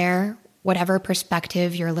out there, whatever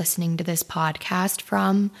perspective you're listening to this podcast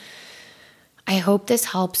from. I hope this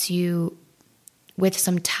helps you with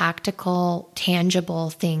some tactical, tangible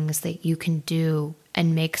things that you can do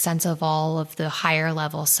and make sense of all of the higher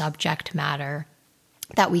level subject matter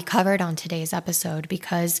that we covered on today's episode,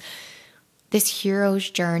 because this hero's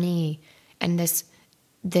journey and this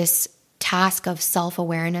task of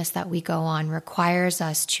self-awareness that we go on requires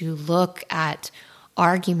us to look at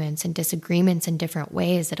arguments and disagreements in different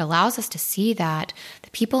ways. It allows us to see that the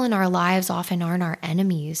people in our lives often aren't our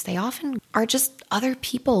enemies. They often are just other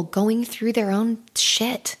people going through their own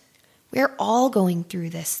shit. We're all going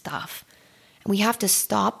through this stuff. And we have to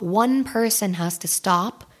stop. One person has to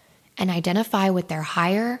stop and identify with their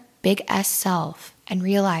higher, big S self and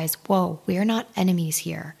realize, whoa, we're not enemies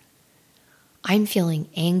here. I'm feeling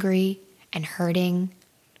angry and hurting.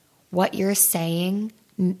 What you're saying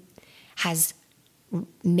has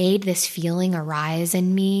made this feeling arise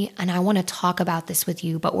in me, and I want to talk about this with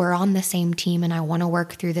you, but we're on the same team and I want to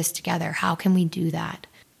work through this together. How can we do that?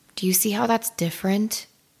 Do you see how that's different?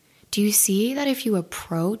 Do you see that if you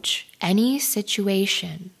approach any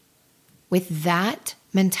situation with that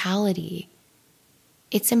mentality,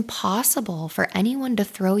 it's impossible for anyone to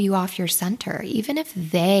throw you off your center, even if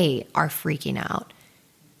they are freaking out,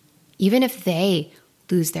 even if they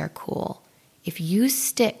lose their cool. If you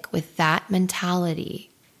stick with that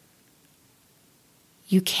mentality,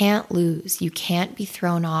 you can't lose. You can't be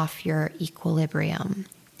thrown off your equilibrium.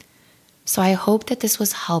 So I hope that this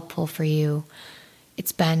was helpful for you.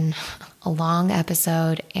 It's been a long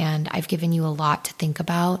episode and I've given you a lot to think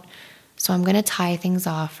about. So I'm going to tie things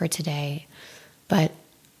off for today, but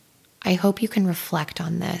I hope you can reflect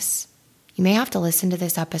on this. You may have to listen to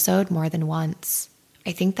this episode more than once.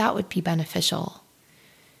 I think that would be beneficial.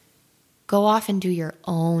 Go off and do your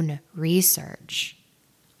own research.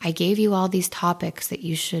 I gave you all these topics that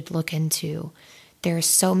you should look into. There are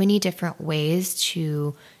so many different ways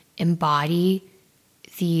to embody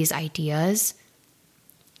these ideas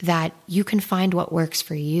that you can find what works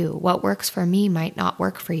for you. What works for me might not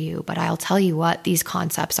work for you, but I'll tell you what, these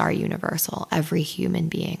concepts are universal. Every human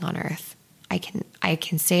being on earth. I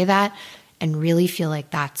can say that and really feel like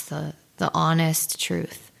that's the honest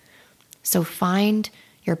truth. So find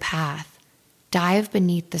your path. Dive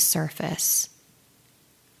beneath the surface.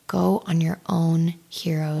 Go on your own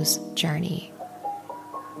hero's journey.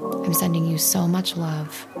 I'm sending you so much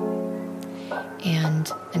love. And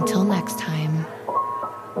until next time,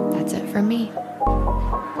 that's it from me.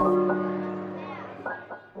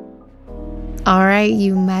 All right,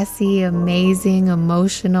 you messy, amazing,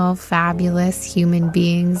 emotional, fabulous human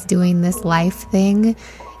beings doing this life thing.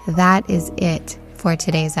 That is it for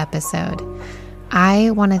today's episode.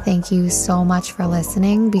 I want to thank you so much for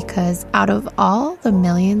listening, because out of all the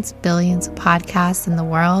millions, billions of podcasts in the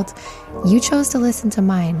world, you chose to listen to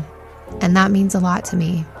mine. And that means a lot to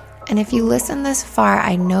me. And if you listen this far,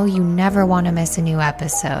 I know you never want to miss a new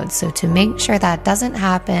episode. So to make sure that doesn't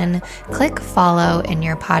happen, click follow in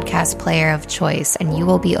your podcast player of choice, and you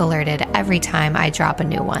will be alerted every time I drop a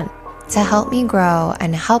new one. To help me grow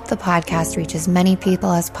and help the podcast reach as many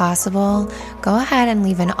people as possible, go ahead and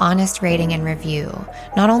leave an honest rating and review.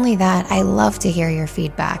 Not only that, I love to hear your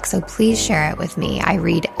feedback, so please share it with me. I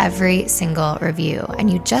read every single review,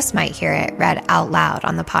 and you just might hear it read out loud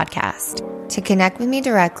on the podcast. To connect with me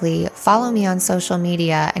directly, follow me on social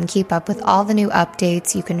media and keep up with all the new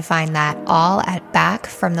updates. You can find that all at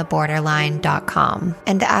backfromtheborderline.com.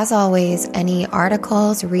 And as always, any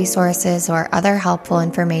articles, resources, or other helpful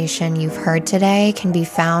information you've heard today can be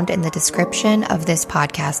found in the description of this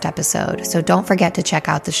podcast episode. So don't forget to check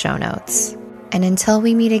out the show notes. And until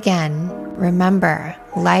we meet again, remember,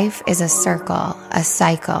 life is a circle, a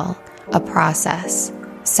cycle, a process.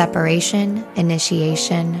 Separation,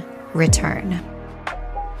 initiation, return.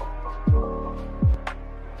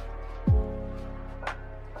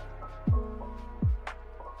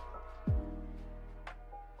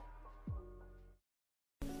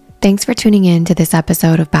 Thanks for tuning in to this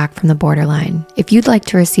episode of Back from the Borderline. If you'd like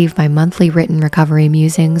to receive my monthly written recovery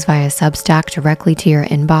musings via Substack directly to your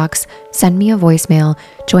inbox, send me a voicemail,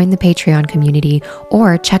 join the Patreon community,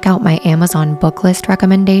 or check out my Amazon book list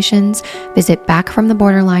recommendations. Visit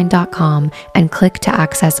backfromtheborderline.com and click to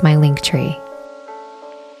access my Linktree.